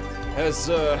the north has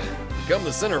become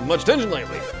the center of much tension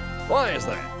lately. Why is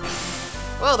that?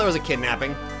 Well, there was a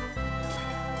kidnapping.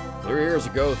 3 years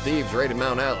ago, thieves raided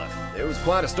Mount Aleph. It was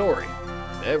quite a story.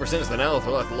 Ever since then, Aleph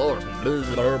left the Lord.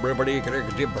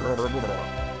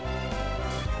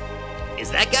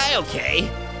 Is that guy okay?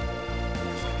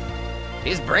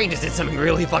 His brain just did something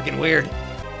really fucking weird.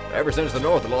 Ever since the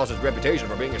North lost its reputation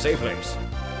for being a safe place.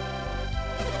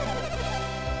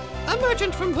 A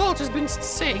merchant from Vault has been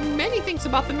saying many things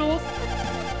about the North.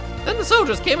 Then the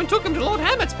soldiers came and took him to Lord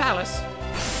Hammett's palace.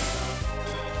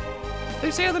 They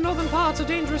say the northern parts are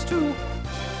dangerous too.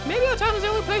 Maybe our town is the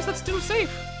only place that's still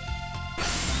safe.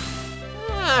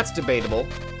 That's debatable.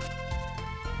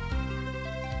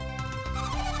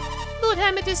 Lord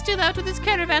Hammett is still out with his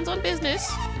caravans on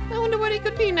business. I wonder where he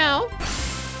could be now.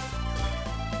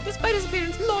 Despite his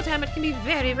appearance, Lord Hammett can be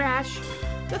very rash.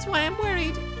 That's why I'm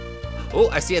worried. Oh,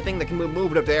 I see a thing that can move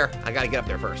moving up there. I gotta get up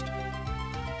there first.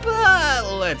 But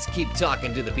let's keep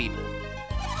talking to the people.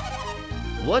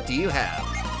 What do you have?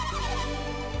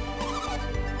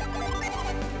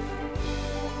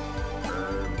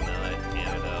 Herb, nut,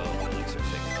 antidote, elixir,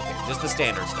 okay, just the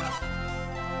standard stuff.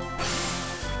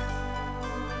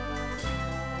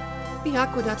 The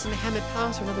aqueducts in the Hammett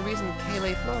Palace are another reason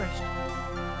Kayleigh flourished.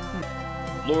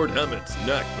 Lord Hammett's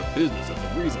knack for business is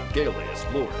the reason Kayleigh has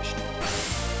flourished.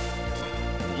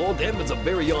 Lord Hammett's a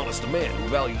very honest man who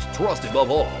values trust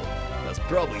above all. That's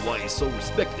probably why he's so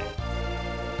respected.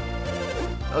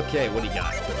 Okay, what do you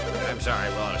got? I'm sorry,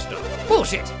 we're out of stuff.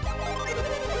 Bullshit!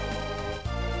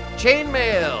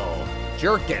 Chainmail!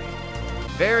 Jerkin.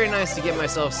 Very nice to get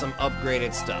myself some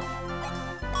upgraded stuff.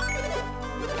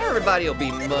 Everybody will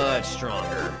be much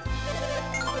stronger.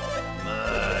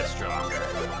 Much stronger.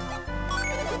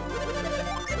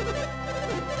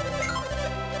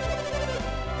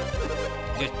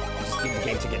 Just give me the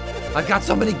game ticket. I've got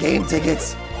so many game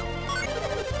tickets!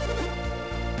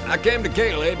 I came to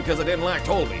Kayleigh because I didn't like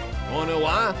Toby. You wanna know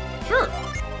why? Sure.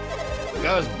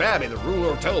 Because Babby, the ruler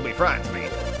of Toby, frightens me.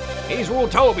 He's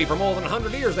ruled Toby for more than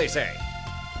 100 years, they say.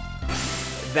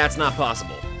 That's not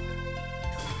possible.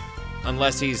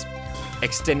 Unless he's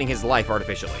extending his life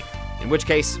artificially. In which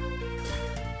case,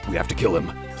 We have to kill him.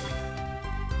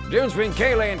 The difference between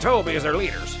Kayleigh and Toby is their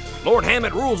leaders. Lord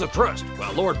Hammett rules with trust,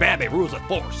 while Lord Babby rules with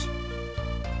force.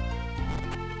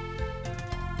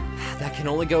 that can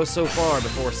only go so far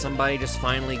before somebody just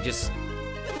finally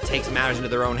takes matters into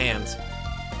their own hands.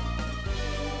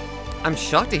 I'm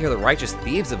shocked to hear the righteous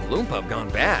thieves of Loompa have gone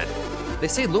bad. They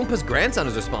say Loompa's grandson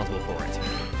is responsible for it.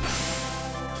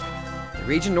 The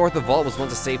region north of Vault was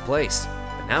once a safe place,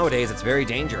 but nowadays it's very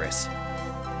dangerous.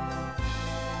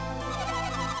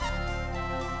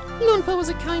 Loompa was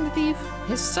a kind thief.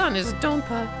 His son is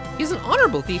Donpa. He's an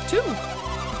honorable thief, too.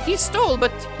 He stole,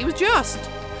 but he was just.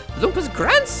 Loompa's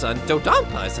grandson,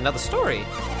 Dodonpa, is another story.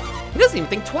 He doesn't even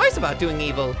think twice about doing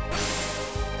evil.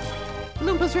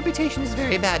 Loompa's reputation is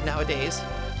very bad nowadays.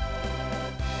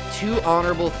 Two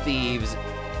honorable thieves,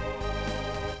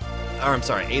 or I'm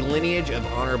sorry, a lineage of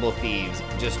honorable thieves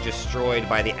just destroyed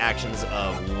by the actions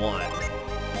of one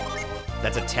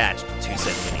that's attached to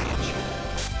said lineage.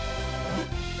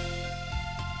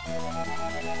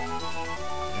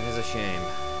 That is a shame.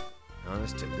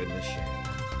 Honest to goodness shame.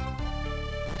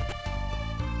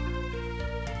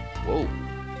 Whoa.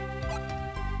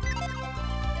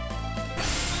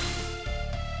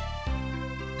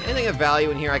 Anything of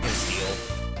value in here I can steal?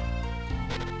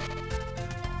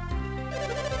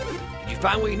 Did you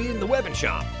find what you need in the weapon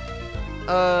shop?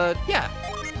 Yeah.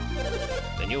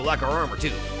 Then you'll like our armor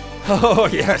too. Oh,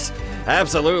 yes,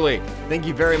 absolutely. Thank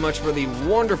you very much for the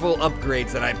wonderful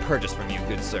upgrades that I purchased from you,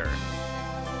 good sir.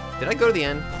 Did I go to the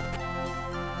end?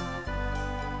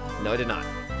 No, I did not.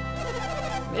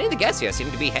 Many of the guests here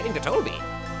seem to be heading to Tolby.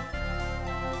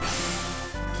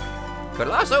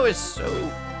 Colosso is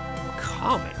so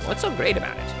common. What's so great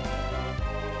about it?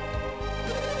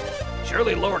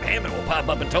 Surely Lord Hammond will pop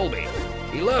up in Tolby.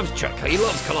 He loves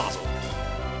Colossal.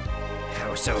 I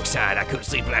was so excited I couldn't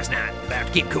sleep last night, but I have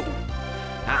to keep cool.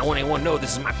 I don't want anyone to know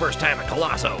this is my first time at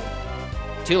Colosso.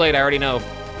 Too late, I already know.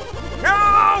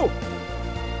 No!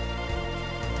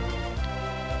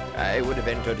 I would have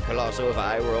entered Colosso if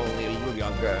I were only a little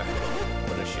younger.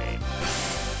 What a shame.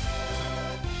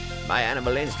 My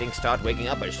animal instincts start waking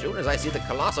up as soon as I see the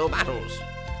Colosso battles.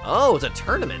 Oh, it's a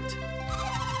tournament.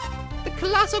 The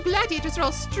colossal gladiators are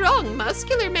all strong,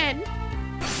 muscular men.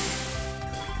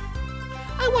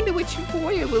 I wonder which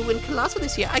warrior will win Colosso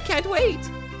this year. I can't wait.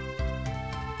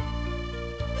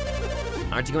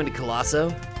 Aren't you going to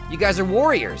Colosso? You guys are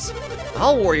warriors.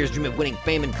 All warriors dream of winning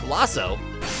fame in Colosso.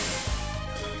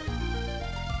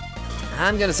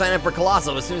 I'm gonna sign up for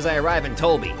Colosso as soon as I arrive in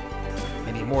Tolby.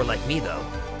 Maybe more like me, though.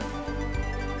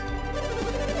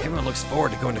 Everyone looks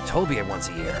forward to going to Tolby once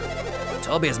a year.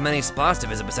 Tolby has many spots to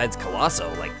visit besides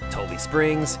Colosso, like Tolby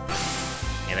Springs.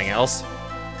 Anything else?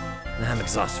 I'm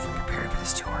exhausted from preparing for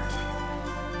this tour.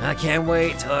 I can't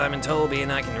wait till I'm in Tolby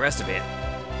and I can rest a bit.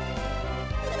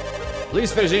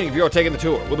 Please finish eating if you're taking the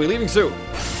tour. We'll be leaving soon.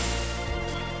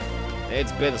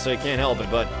 It's business, so you can't help it,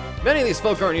 but many of these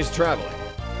folk aren't used to traveling.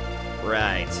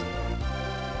 Right.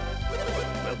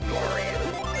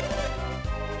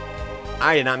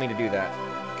 I did not mean to do that,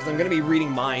 because I'm going to be reading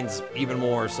minds even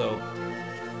more, so...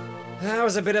 That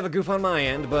was a bit of a goof on my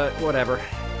end, but whatever.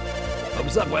 Hope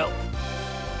it's up well.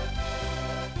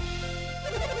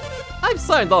 I've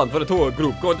signed on for the tour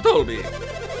group going to Tolby.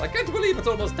 I can't believe it's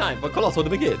almost time for Colosso to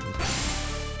begin.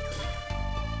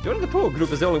 Joining the tour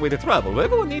group is the only way to travel.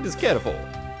 Everyone needs is careful.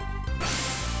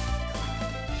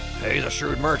 He's a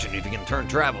shrewd merchant if he can turn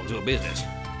travel into a business.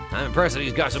 I'm impressed that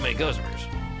he's got so many customers.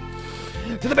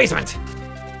 To the basement!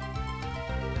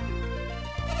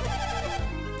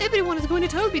 Everyone is going to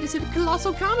Tolby to see the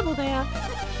colossal carnival there.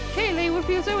 Kayleigh will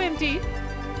feel so empty.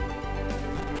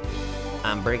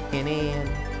 I'm breaking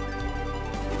in.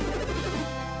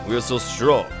 We're so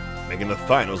strong, making the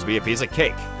finals be a piece of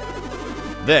cake.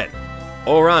 Then,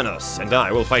 Oranos and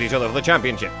I will fight each other for the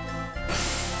championship.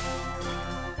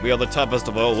 We are the toughest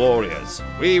of all warriors.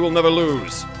 We will never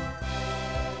lose.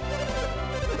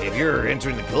 If you're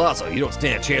entering the Colosso, you don't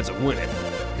stand a chance of winning,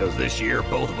 because this year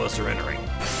both of us are entering.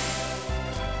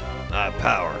 I have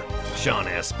power, Sean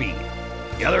has speed.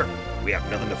 Together, we have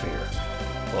nothing to fear.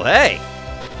 Well, hey!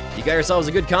 You got yourselves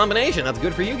a good combination. That's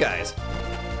good for you guys.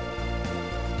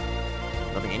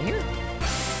 Nothing in here?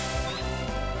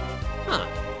 Huh.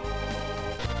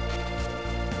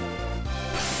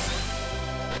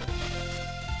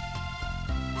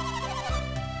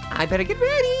 I better get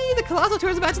ready. The colossal tour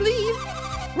is about to leave.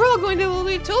 We're all going to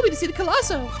Tolby to see the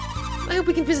Colosso. I hope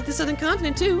we can visit the southern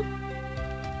continent too.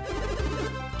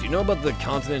 Do you know about the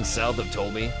continent south of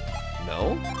Tolby?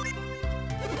 No?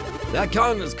 That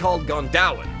continent is called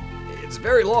Gondawan. It's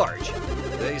very large.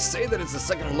 They say that it's the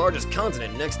second largest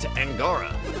continent next to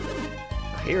Angara.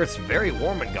 I hear it's very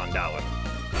warm in Gondawan.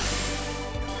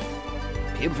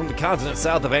 People from the continent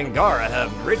south of Angara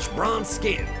have rich bronze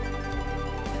skin.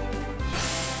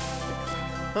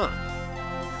 Huh.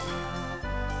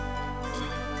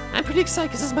 I'm pretty excited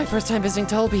because this is my first time visiting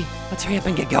Tolby. Let's hurry up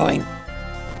and get going.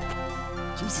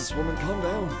 Jesus, woman, calm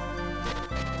down.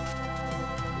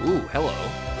 Ooh, hello.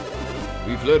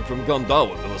 We fled from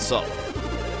Gondawan to the south.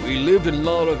 We lived in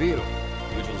La Ravira,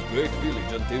 which was a great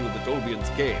village until the Tolbians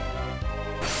came.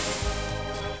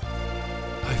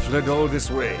 I fled all this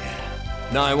way.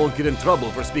 Now I won't get in trouble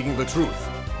for speaking the truth.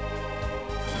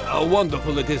 How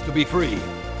wonderful it is to be free.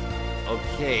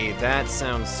 Okay, that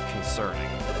sounds concerning.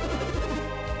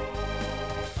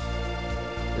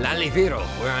 Laliviro,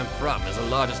 where I'm from, is the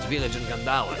largest village in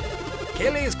Gondawan.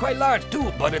 Kayleigh is quite large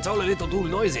too, but it's all a little too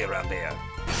noisy around there.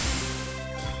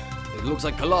 It looks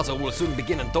like Colosso will soon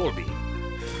begin in Tolby.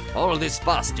 All of this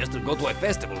fuss just to go to a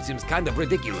festival seems kind of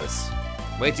ridiculous.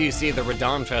 Wait till you see the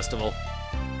Radon Festival.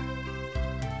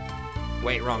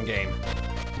 Wait, wrong game.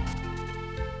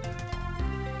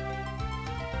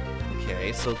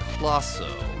 Okay, so Colosso.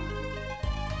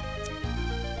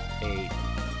 I'm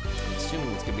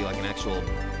assuming this could be like an actual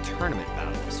tournament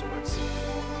battle of sorts.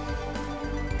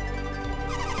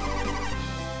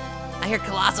 hear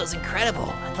Colosso's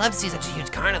incredible. I'd love to see such a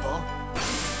huge carnival.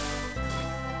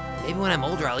 Maybe when I'm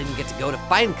older, I'll even get to go to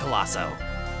find Colosso.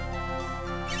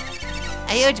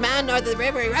 A huge mountain north of the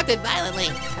river erupted violently.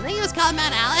 I think it was called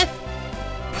Mount Aleph.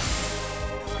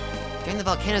 During the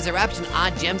volcano's eruption,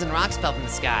 odd gems and rocks fell from the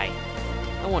sky.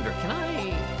 I wonder, can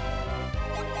I...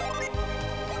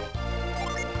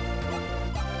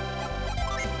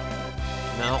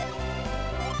 No.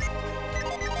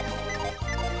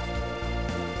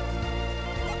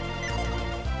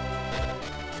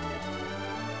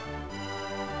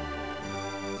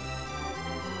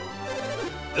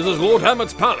 This is Lord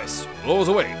Hammet's palace. Floors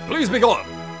away. Please be gone.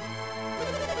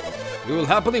 We will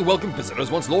happily welcome visitors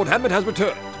once Lord Hammet has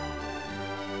returned.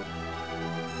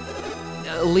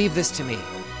 Leave this to me.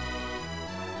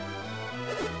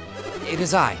 It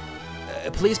is I.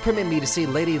 Please permit me to see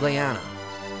Lady Leanna.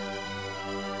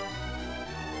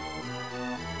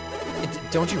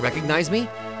 Don't you recognize me?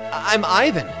 I'm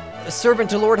Ivan, a servant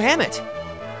to Lord Hammet.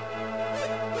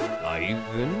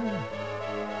 Ivan?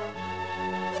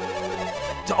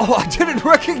 Oh, I didn't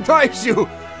recognize you!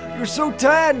 You're so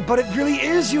tan, but it really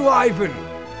is you, Ivan!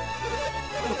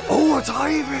 Oh, it's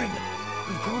Ivan!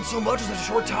 You've grown so much in such a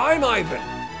short time, Ivan!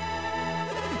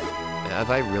 Have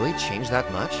I really changed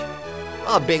that much?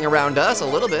 Being around us a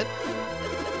little bit.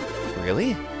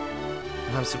 Really?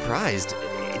 I'm surprised.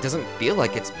 It doesn't feel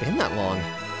like it's been that long.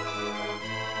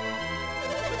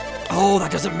 Oh,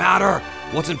 that doesn't matter!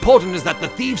 What's important is that the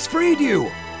thieves freed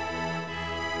you!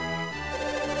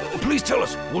 Please tell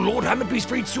us, will Lord Hammet be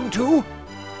freed soon too?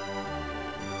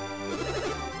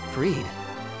 Freed?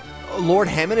 Lord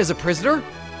Hammet is a prisoner?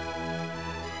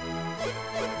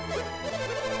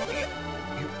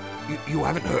 You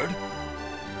haven't heard?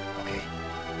 Okay.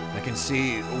 I can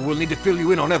see we'll need to fill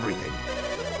you in on everything.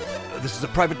 This is a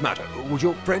private matter. Would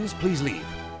your friends please leave?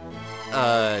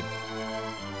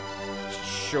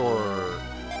 Sure.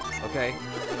 Okay.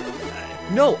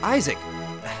 No, Isaac.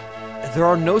 There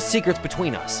are no secrets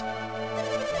between us.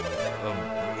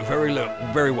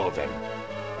 Very well then.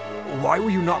 Why were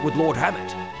you not with Lord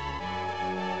Hammet?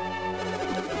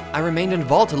 I remained in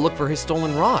Vault to look for his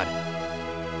stolen rod.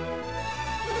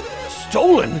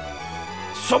 Stolen?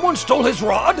 Someone stole his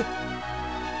rod?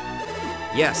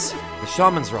 Yes, the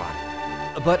shaman's rod.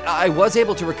 But I was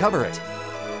able to recover it.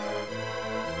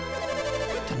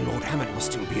 Then Lord Hammet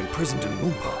must still be imprisoned in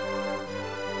Loompa.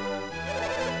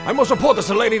 I must report this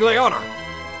to Lady Leanna.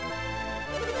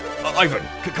 Ivan,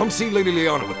 come see Lady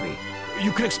Leanna with me.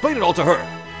 You can explain it all to her.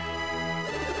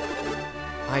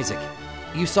 Isaac,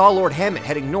 you saw Lord Hammet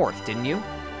heading north, didn't you?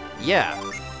 Yeah.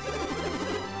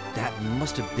 That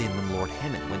must have been when Lord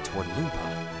Hammet went toward Loompa.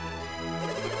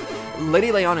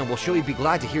 Lady Leanna will surely be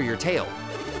glad to hear your tale.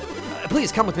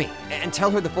 Please come with me and tell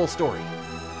her the full story.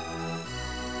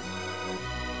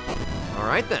 All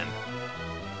right then.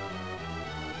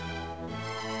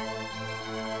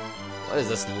 What is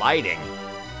this lighting?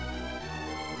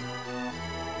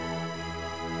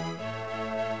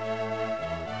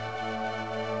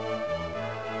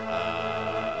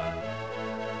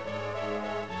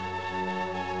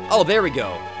 Oh, there we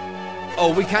go.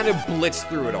 Oh, we kind of blitzed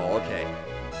through it all, okay.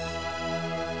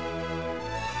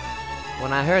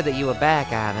 When I heard that you were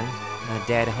back, Ivan, I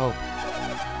dared hope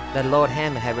that Lord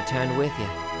Hammet had returned with you.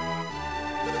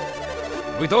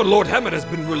 We thought Lord Hammet has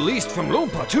been released from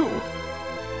Loompa, too.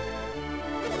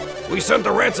 We sent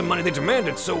the ransom money they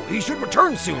demanded, so he should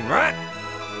return soon, right?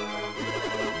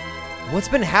 What's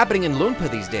been happening in Loompa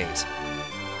these days?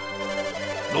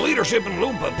 The leadership in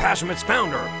Loompa passed from its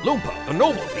founder, Loompa, the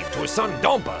noble thief, to his son,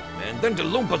 Dompa, and then to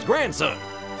Loompa's grandson.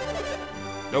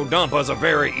 Though Dompa is a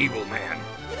very evil man.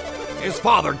 His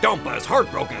father, Dompa, is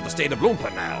heartbroken at the state of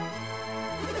Loompa now.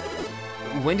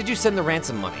 When did you send the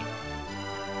ransom money?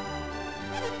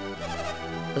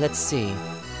 Let's see.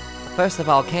 First the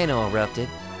volcano erupted.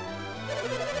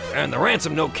 And the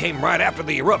ransom note came right after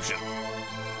the eruption.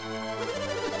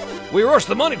 We rushed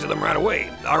the money to them right away.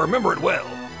 I remember it well.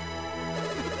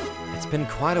 It's been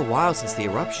quite a while since the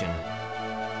eruption.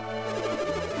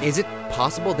 Is it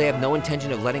possible they have no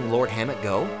intention of letting Lord Hammet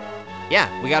go? Yeah,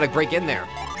 we gotta break in there.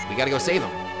 We gotta go save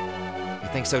him. You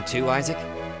think so too, Isaac?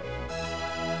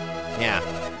 Yeah.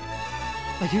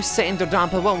 Are you saying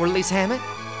Dodonpa won't release Hammet?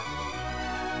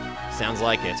 Sounds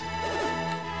like it.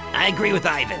 I agree with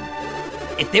Ivan.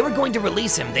 If they were going to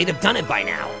release him, they'd have done it by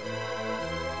now.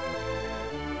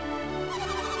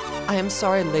 I am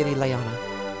sorry, Lady Leanna,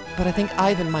 but I think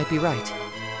Ivan might be right.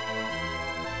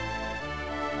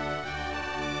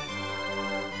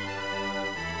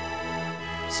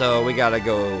 So we gotta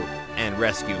go and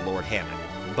rescue Lord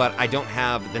Hammet. But I don't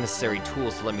have the necessary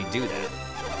tools to let me do that.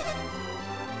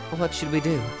 What should we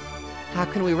do? How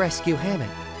can we rescue Hammett?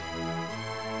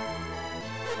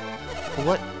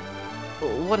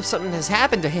 What if something has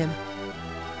happened to him?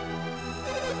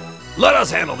 Let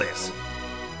us handle this.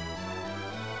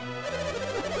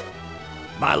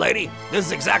 My lady, this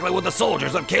is exactly what the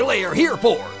soldiers of Kayle are here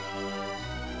for.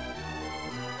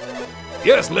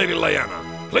 Yes, Lady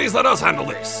Leanna. Please let us handle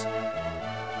this.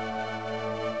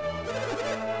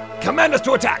 Command us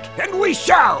to attack, and we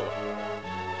shall!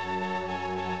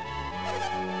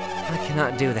 I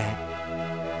cannot do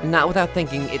that. Not without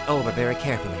thinking it over very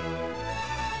carefully.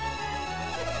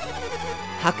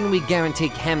 How can we guarantee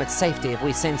Hammett's safety if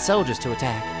we send soldiers to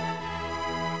attack?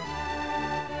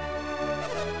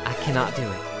 I cannot do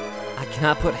it. I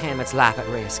cannot put Hammett's life at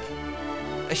risk.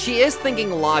 She is thinking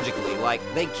logically, like,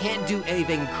 they can't do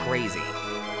anything crazy.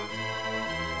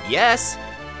 Yes?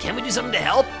 Can we do something to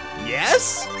help?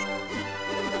 Yes?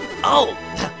 Oh,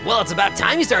 well, it's about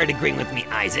time you started agreeing with me,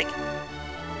 Isaac.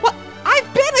 What?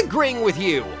 I've been agreeing with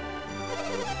you!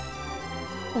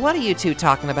 What are you two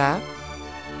talking about?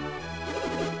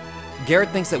 Garrett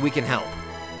thinks that we can help.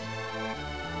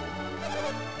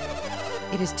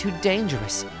 It is too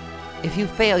dangerous. If you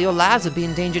fail, your lives will be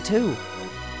in danger too.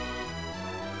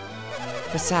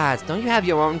 Besides, don't you have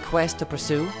your own quest to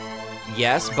pursue?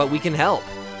 Yes, but we can help.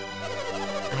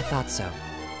 I thought so.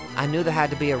 I knew there had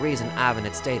to be a reason Ivan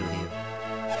had stayed with you,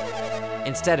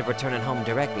 instead of returning home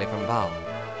directly from Val.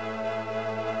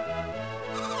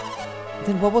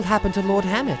 Then what will happen to Lord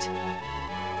Hammett?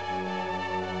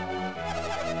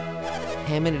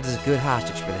 Hammett is a good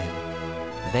hostage for them.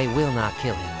 They will not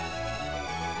kill him.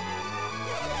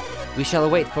 We shall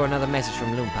await for another message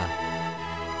from Loompa.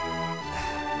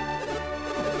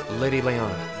 Lady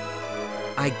Leanna,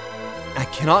 I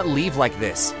cannot leave like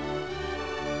this.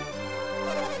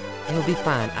 It'll be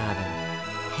fine, Ivan.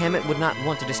 Hammett would not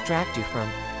want to distract you from...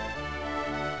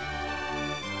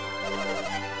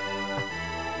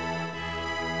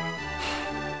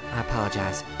 I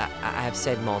apologize. I have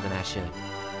said more than I should.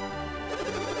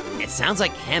 It sounds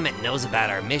like Hammett knows about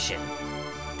our mission,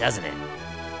 doesn't it?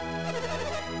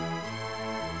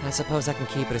 I suppose I can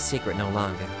keep it a secret no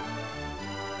longer.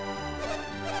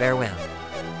 Farewell.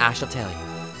 I shall tell you.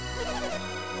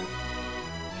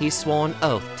 He swore an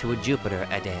oath to a Jupiter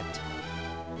adept.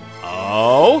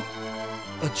 Oh?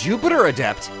 A Jupiter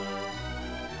adept?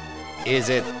 Is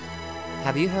it...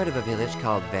 Have you heard of a village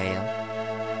called Vale?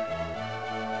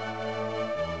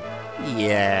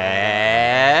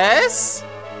 Yes?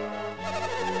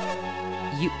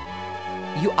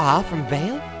 You are from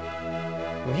Vale?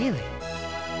 Really?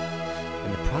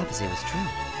 And the prophecy was true.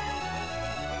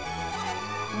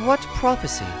 What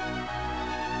prophecy?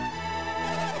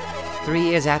 3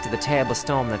 years after the terrible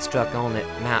storm that struck on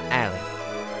at Mount Aleph,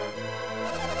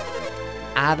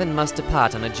 Ivan must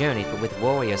depart on a journey with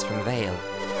warriors from Vale.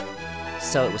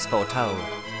 So it was foretold.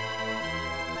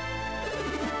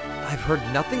 I've heard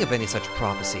nothing of any such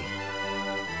prophecy.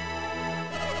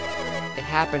 It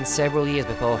happened several years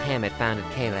before Hammett founded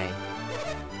Kayle.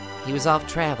 He was off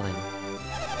traveling.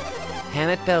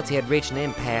 Hammett felt he had reached an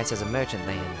impasse as a merchant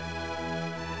then.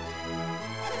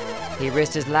 He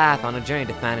risked his life on a journey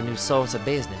to find a new source of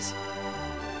business.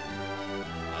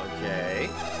 Okay.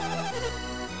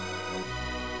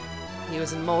 He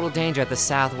was in mortal danger at the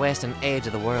southwestern edge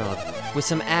of the world, when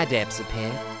some adepts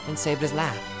appeared and saved his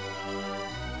life.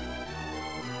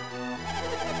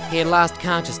 He had lost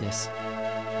consciousness.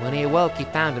 When he awoke, he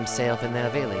found himself in their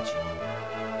village.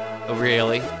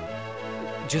 Really?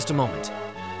 Just a moment.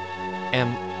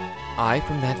 Am I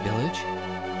from that village?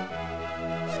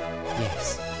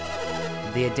 Yes.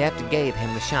 The adept gave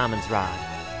him the shaman's rod.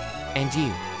 And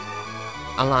you,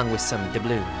 along with some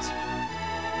doubloons.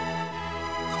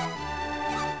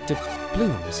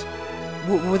 Doubloons?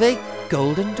 Were they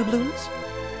golden doubloons?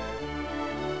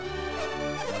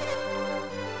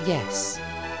 Yes.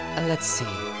 Let's see.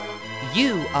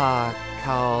 You are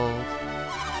called...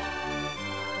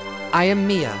 I am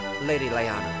Mia, Lady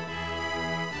Leanna.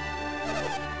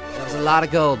 There was a lot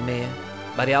of gold, Mia,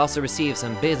 but he also received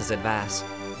some business advice.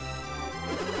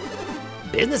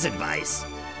 Business advice?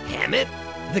 Hammett?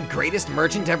 The greatest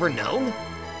merchant ever known?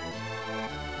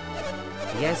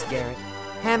 Yes, Garrett.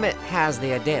 Hammett has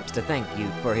the adepts to thank you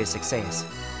for his success.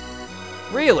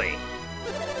 Really?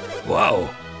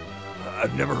 Wow.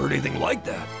 I've never heard anything like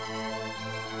that.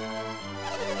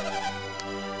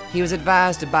 He was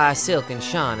advised to buy silk in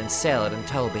Shan and sell it in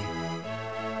Toby.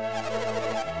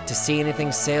 To see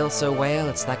anything sell so well,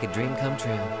 it's like a dream come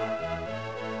true.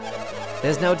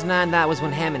 There's no denying that was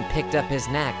when Hammond picked up his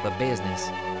knack for business.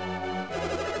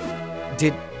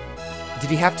 Did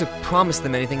he have to promise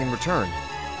them anything in return?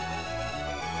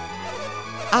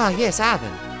 Ah, yes,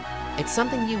 Ivan. It's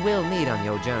something you will need on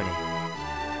your journey.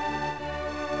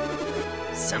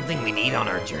 Something we need on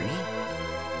our journey?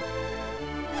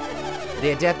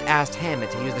 The adept asked Hammett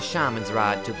to use the shaman's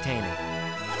rod to obtain it.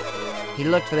 He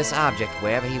looked for this object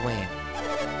wherever he went,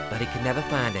 but he could never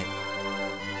find it.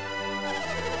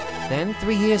 Then,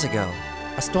 3 years ago,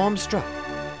 a storm struck,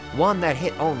 one that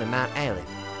hit only Mount Aleph.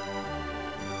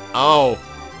 Oh.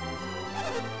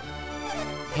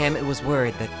 Hammett was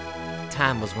worried that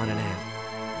time was running out.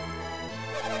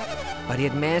 But he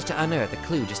had managed to unearth a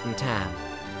clue just in time.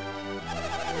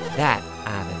 That,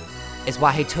 Ivan, is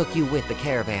why he took you with the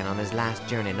caravan on his last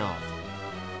journey north.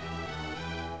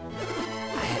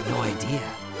 I had no idea.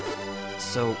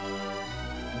 So,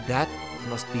 that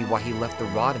must be why he left the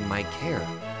rod in my care.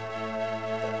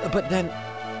 But then...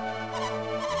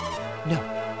 No,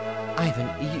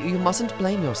 Ivan, you mustn't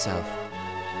blame yourself.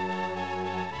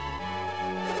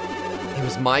 It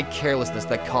was my carelessness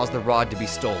that caused the rod to be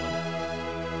stolen.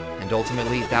 And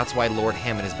ultimately, that's why Lord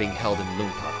Hammett is being held in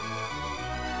Loompa.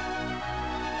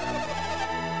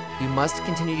 You must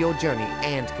continue your journey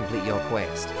and complete your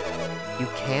quest. You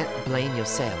can't blame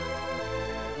yourself.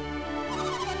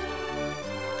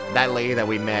 That lady that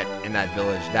we met in that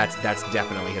village, that's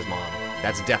definitely his mom.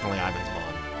 That's definitely Ivan's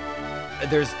mom.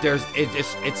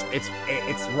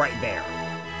 It's right there.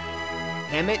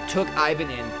 Hammett took Ivan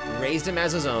in, raised him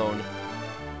as his own,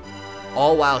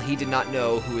 all while he did not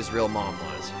know who his real mom was.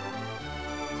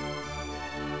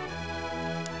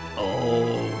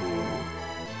 Oh.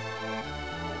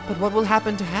 But what will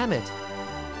happen to Hammett?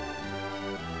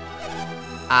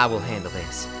 I will handle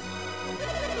this.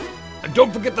 And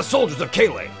don't forget the soldiers of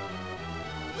Kale.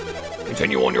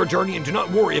 Continue on your journey and do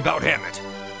not worry about Hammett.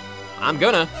 I'm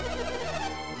gonna.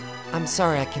 I'm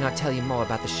sorry I cannot tell you more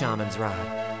about the shaman's rod.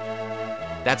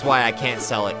 That's why I can't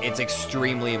sell it. It's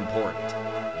extremely important.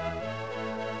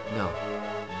 No.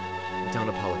 Don't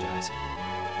apologize.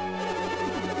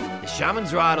 The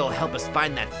shaman's rod will help us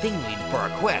find that thing we need for our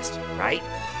quest, right?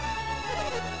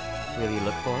 Will you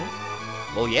look for it?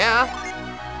 Well, yeah.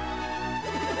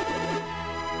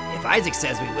 If Isaac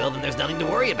says we will, then there's nothing to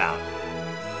worry about.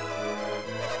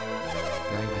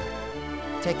 Very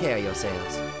well. Take care of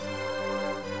yourselves.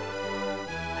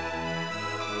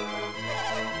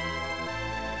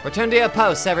 Return to your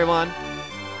posts, everyone.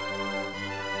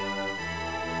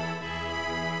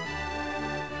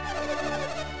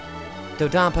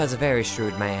 Dodampa is a very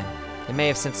shrewd man. He may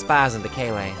have sent spies into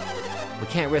Kale. We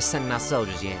can't risk sending our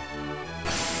soldiers yet.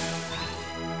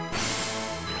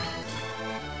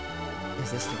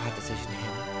 Is this the right decision,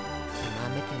 Hammett? Am I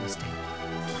making a mistake?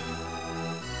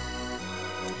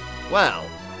 Well.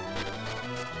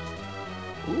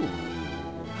 Ooh.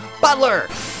 Butler!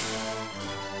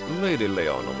 Lady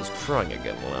Leona was crying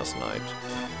again last night.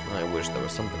 I wish there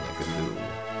was something I could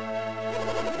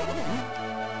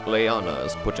do. Leona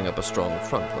is putting up a strong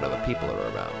front whenever people are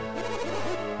around.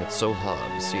 It's so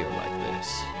hard to see her like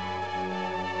this.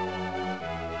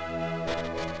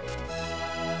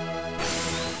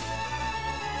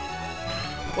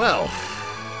 Well,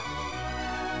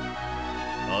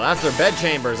 that's their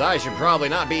bedchambers. I should probably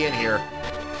not be in here.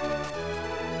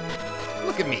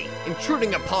 Look at me,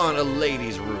 intruding upon a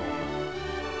lady's room.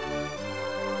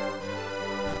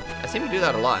 I seem to do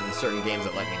that a lot in certain games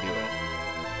that let me do it.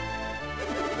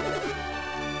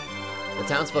 The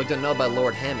townsfolk don't know about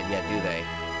Lord Hammett yet, do they?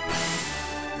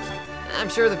 I'm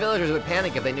sure the villagers would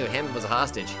panic if they knew Hammett was a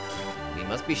hostage. We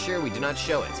must be sure we do not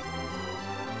show it.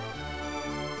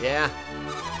 Yeah.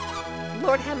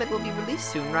 Lord Hammett will be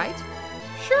released soon, right?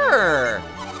 Sure!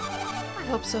 I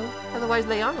hope so. Otherwise,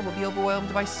 Leona will be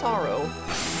overwhelmed by sorrow.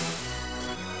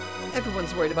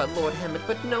 Everyone's worried about Lord Hammett,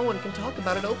 but no one can talk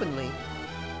about it openly.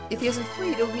 If he isn't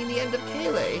freed, it'll mean the end of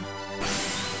Kale.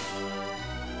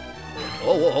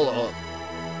 Oh, hold on.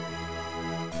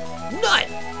 Nut!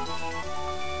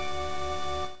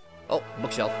 Oh,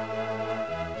 bookshelf.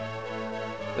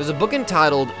 There's a book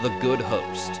entitled The Good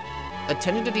Host.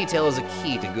 Attention to detail is a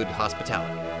key to good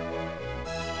hospitality.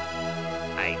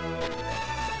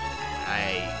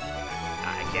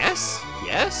 I guess?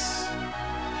 Yes?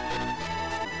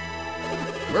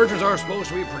 Merchants are supposed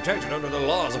to be protected under the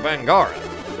laws of Angara.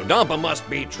 So Dampa must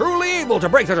be truly able to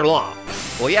break such a law.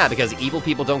 Well, yeah, because evil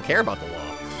people don't care about the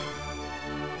law.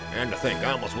 And to think,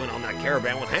 I almost went on that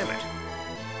caravan with Hammett.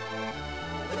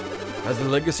 Has the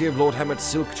legacy of Lord Hammett's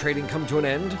silk trading come to an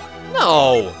end?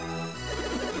 No!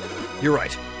 You're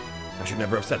right. I should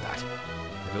never have said that.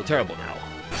 I feel terrible now.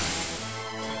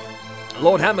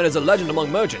 Lord Hammett is a legend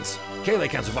among merchants. Kale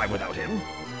can't survive without him.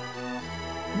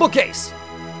 Bookcase!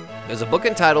 There's a book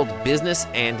entitled Business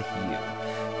and You.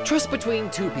 Trust between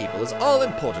two people is all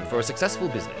important for a successful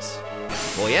business.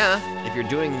 Well, yeah, if you're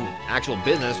doing actual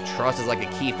business, trust is like a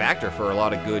key factor for a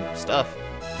lot of good stuff.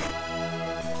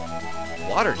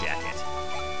 Water jacket.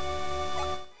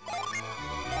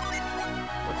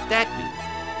 What'd that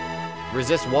do?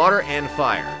 Resist water and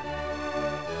fire.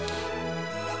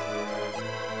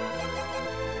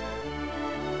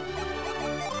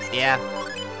 Yeah.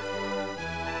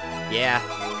 Yeah.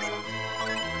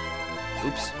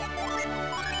 Oops.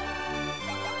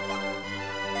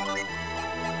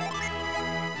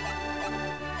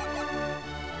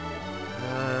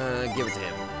 Give it to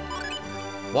him.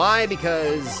 Why?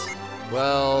 Because,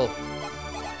 well,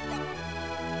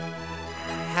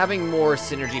 having more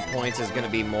synergy points is going to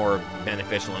be more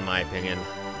beneficial in my opinion.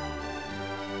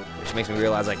 Which makes me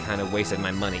realize I kind of wasted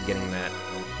my money getting that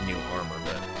new armor,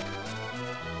 but...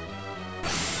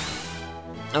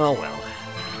 oh well.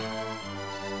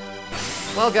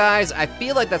 Well guys, I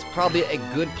feel like that's probably a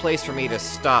good place for me to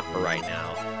stop for right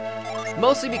now.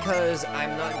 Mostly because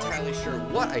I'm not entirely sure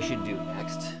what I should do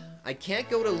next. I can't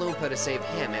go to Loompa to save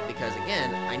Hammett because,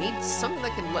 again, I need something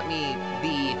that can let me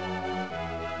be,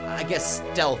 I guess,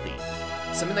 stealthy.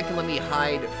 Something that can let me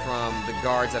hide from the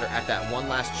guards that are at that one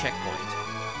last checkpoint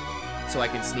so I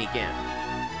can sneak in.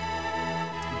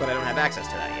 But I don't have access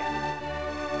to that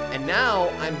yet. And now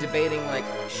I'm debating, like,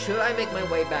 should I make my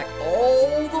way back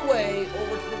all the way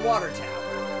over to the water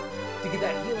tower to get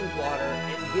that healing water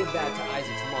and give that to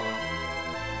Isaac's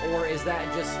mom? Or is that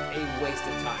just a waste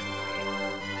of time?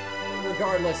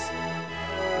 Regardless,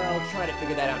 I'll try to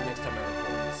figure that out next time I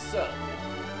record. So,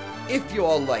 if you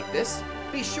all like this,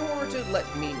 be sure to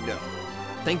let me know.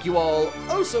 Thank you all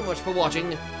oh so much for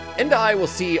watching, and I will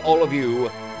see all of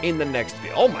you in the next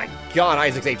video. Oh my god,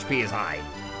 Isaac's HP is high.